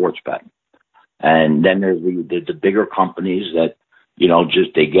Nevada sports betting. And then there's the bigger companies that,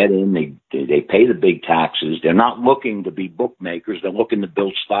 they get in, they pay the big taxes. They're not looking to be bookmakers. They're looking to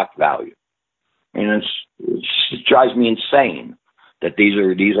build stock value. I mean, it drives me insane that these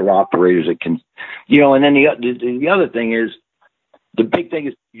are operators that can, and then the other thing is, the big thing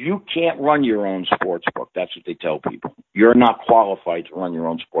is, you can't run your own sports book. That's what they tell people. You're not qualified to run your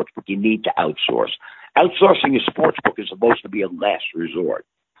own sports book. You need to outsource. Outsourcing a sports book is supposed to be a last resort.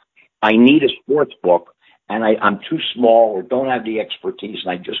 I need a sports book, and I'm too small or don't have the expertise,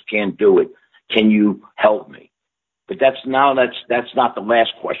 and I just can't do it. Can you help me? But that's not the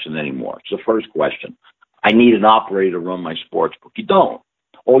last question anymore. It's the first question. I need an operator to run my sports book. You don't.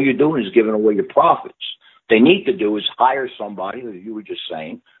 All you're doing is giving away your profits. They need to do is hire somebody, as you were just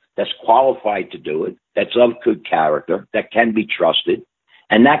saying, that's qualified to do it, that's of good character, that can be trusted,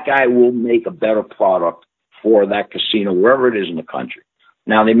 and that guy will make a better product for that casino, wherever it is in the country.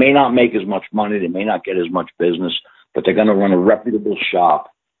 Now, they may not make as much money, they may not get as much business, but they're going to run a reputable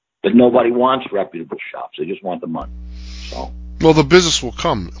shop. But nobody wants reputable shops. They just want the money. So. Well, the business will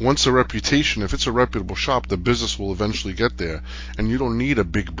come. Once a reputation, if it's a reputable shop, the business will eventually get there. And you don't need a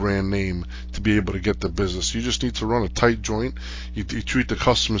big brand name to be able to get the business. You just need to run a tight joint. You treat the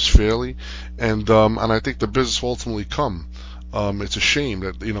customers fairly, and I think the business will ultimately come. It's a shame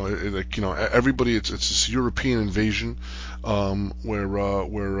that everybody. It's this European invasion,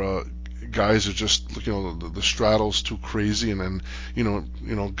 where guys are just the straddle's too crazy, and then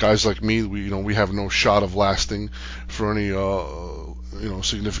guys like me, we have no shot of lasting for any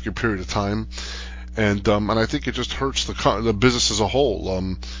significant period of time. And I think it just hurts the business as a whole.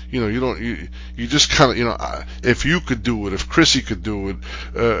 You just kind of if you could do it, if Chrissy could do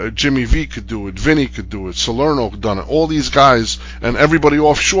it, Jimmy V could do it, Vinny could do it, Salerno could done it. All these guys and everybody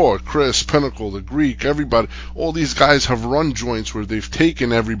offshore, Chris, Pinnacle, the Greek, everybody, all these guys have run joints where they've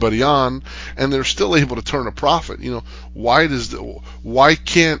taken everybody on, and they're still able to turn a profit. Why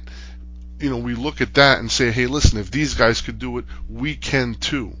can't we look at that and say, hey, listen, if these guys could do it, we can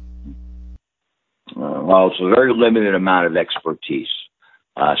too. Well, it's a very limited amount of expertise,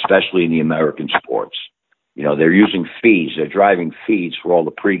 especially in the American sports. They're using feeds. They're driving feeds for all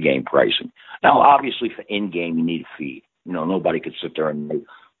the pregame pricing. Now, obviously, for in-game, you need a feed. Nobody could sit there and make,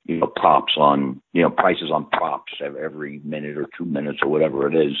 props on, prices on props every minute or 2 minutes or whatever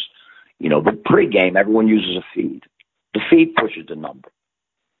it is. But pregame, everyone uses a feed. The feed pushes the number.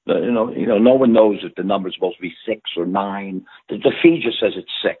 No one knows if the number is supposed to be 6 or 9. The feed just says it's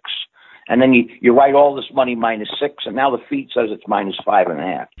 6. And then you write all this money minus 6, and now the feed says it's minus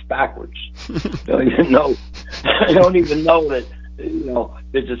 5.5. It's backwards. You don't even know that.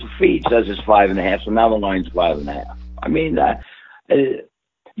 The feed says it's 5.5, so now the line's 5.5. I mean, I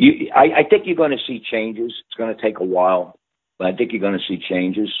think you're going to see changes. It's going to take a while, but I think you're going to see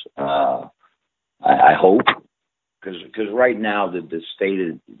changes. I hope, because right now the state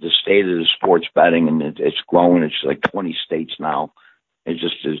of the sports betting, and it's growing. It's like 20 states now.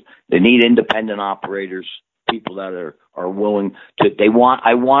 They need independent operators, people that are willing to. I want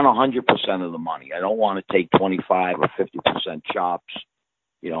 100% of the money. I don't want to take 25 or 50% chops.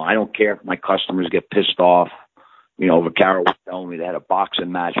 I don't care if my customers get pissed off. Vaccaro was telling me they had a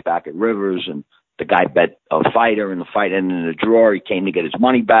boxing match back at Rivers, and the guy bet a fighter, and the fight ended in a draw. He came to get his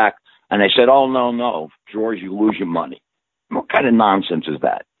money back, and they said, "Oh, no, draws, you lose your money." What kind of nonsense is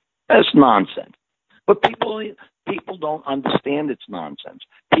that? That's nonsense. But people don't understand it's nonsense.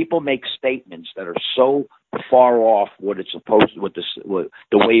 People make statements that are so far off what it's supposed to,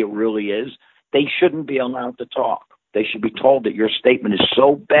 the way it really is. They shouldn't be allowed to talk. They should be told that your statement is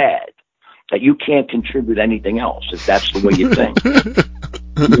so bad that you can't contribute anything else, if that's the way you think.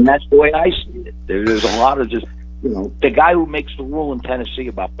 And that's the way I see it. There's a lot of just, the guy who makes the rule in Tennessee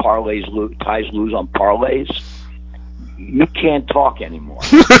about ties lose on parlays, you can't talk anymore.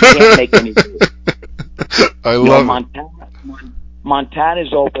 You can't make any rules. I love it.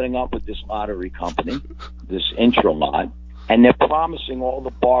 Montana's opening up with this lottery company, this Intralot, and they're promising all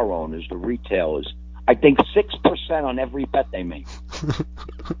the bar owners, the retailers, I think 6% on every bet they make. 6%.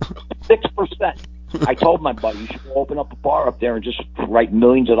 I told my buddy, you should open up a bar up there and just write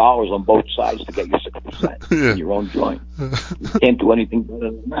millions of dollars on both sides to get your 6% in your own joint. You can't do anything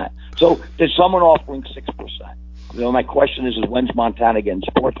better than that. So there's someone offering 6%. My question is when's Montana getting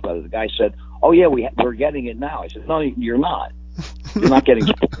sports betting? The guy said, "Oh yeah, we're getting it now." I said, "No, you're not. You're not getting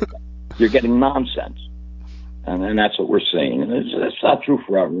sports betting. You're getting nonsense." And that's what we're seeing. And it's not true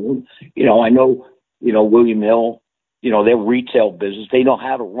for everyone. I know, William Hill, their retail business, they know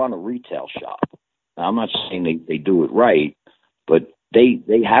how to run a retail shop. Now, I'm not saying they do it right, but they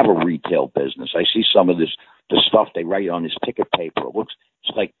have a retail business. I see some of the stuff they write on this ticket paper.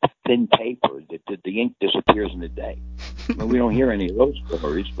 It's like thin paper. The ink disappears in a day. We don't hear any of those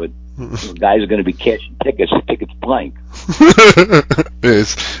stories, but guys are going to be cashing tickets. The ticket's blank.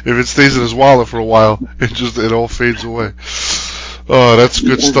 If it stays in his wallet for a while, it all fades away. Oh, that's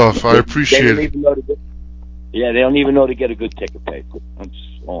good stuff. I appreciate it. They don't even know to get a good ticket paper. That's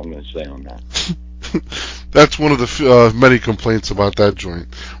all I'm going to say on that. That's one of the many complaints about that joint.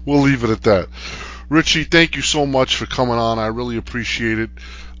 We'll leave it at that. Richie, thank you so much for coming on. I really appreciate it.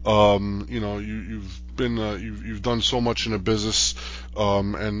 You've done so much in the business,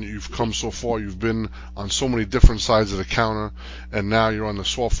 and you've come so far. You've been on so many different sides of the counter, and now you're on the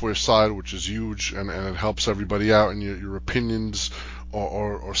software side, which is huge, and it helps everybody out. And your opinions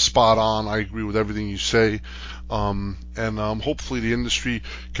are spot on. I agree with everything you say, and hopefully the industry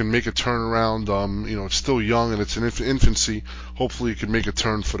can make a turnaround. It's still young and it's in infancy. Hopefully, it can make a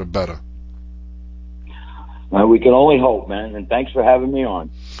turn for the better. Well, we can only hope, man, and thanks for having me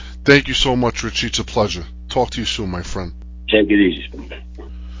on. Thank you so much, Richie. It's a pleasure. Talk to you soon, my friend. Take it easy.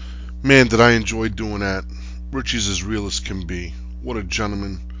 Man, did I enjoy doing that. Richie's as real as can be. What a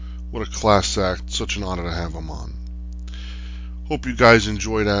gentleman. What a class act. Such an honor to have him on. Hope you guys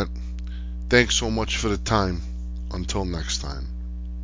enjoy that. Thanks so much for the time. Until next time.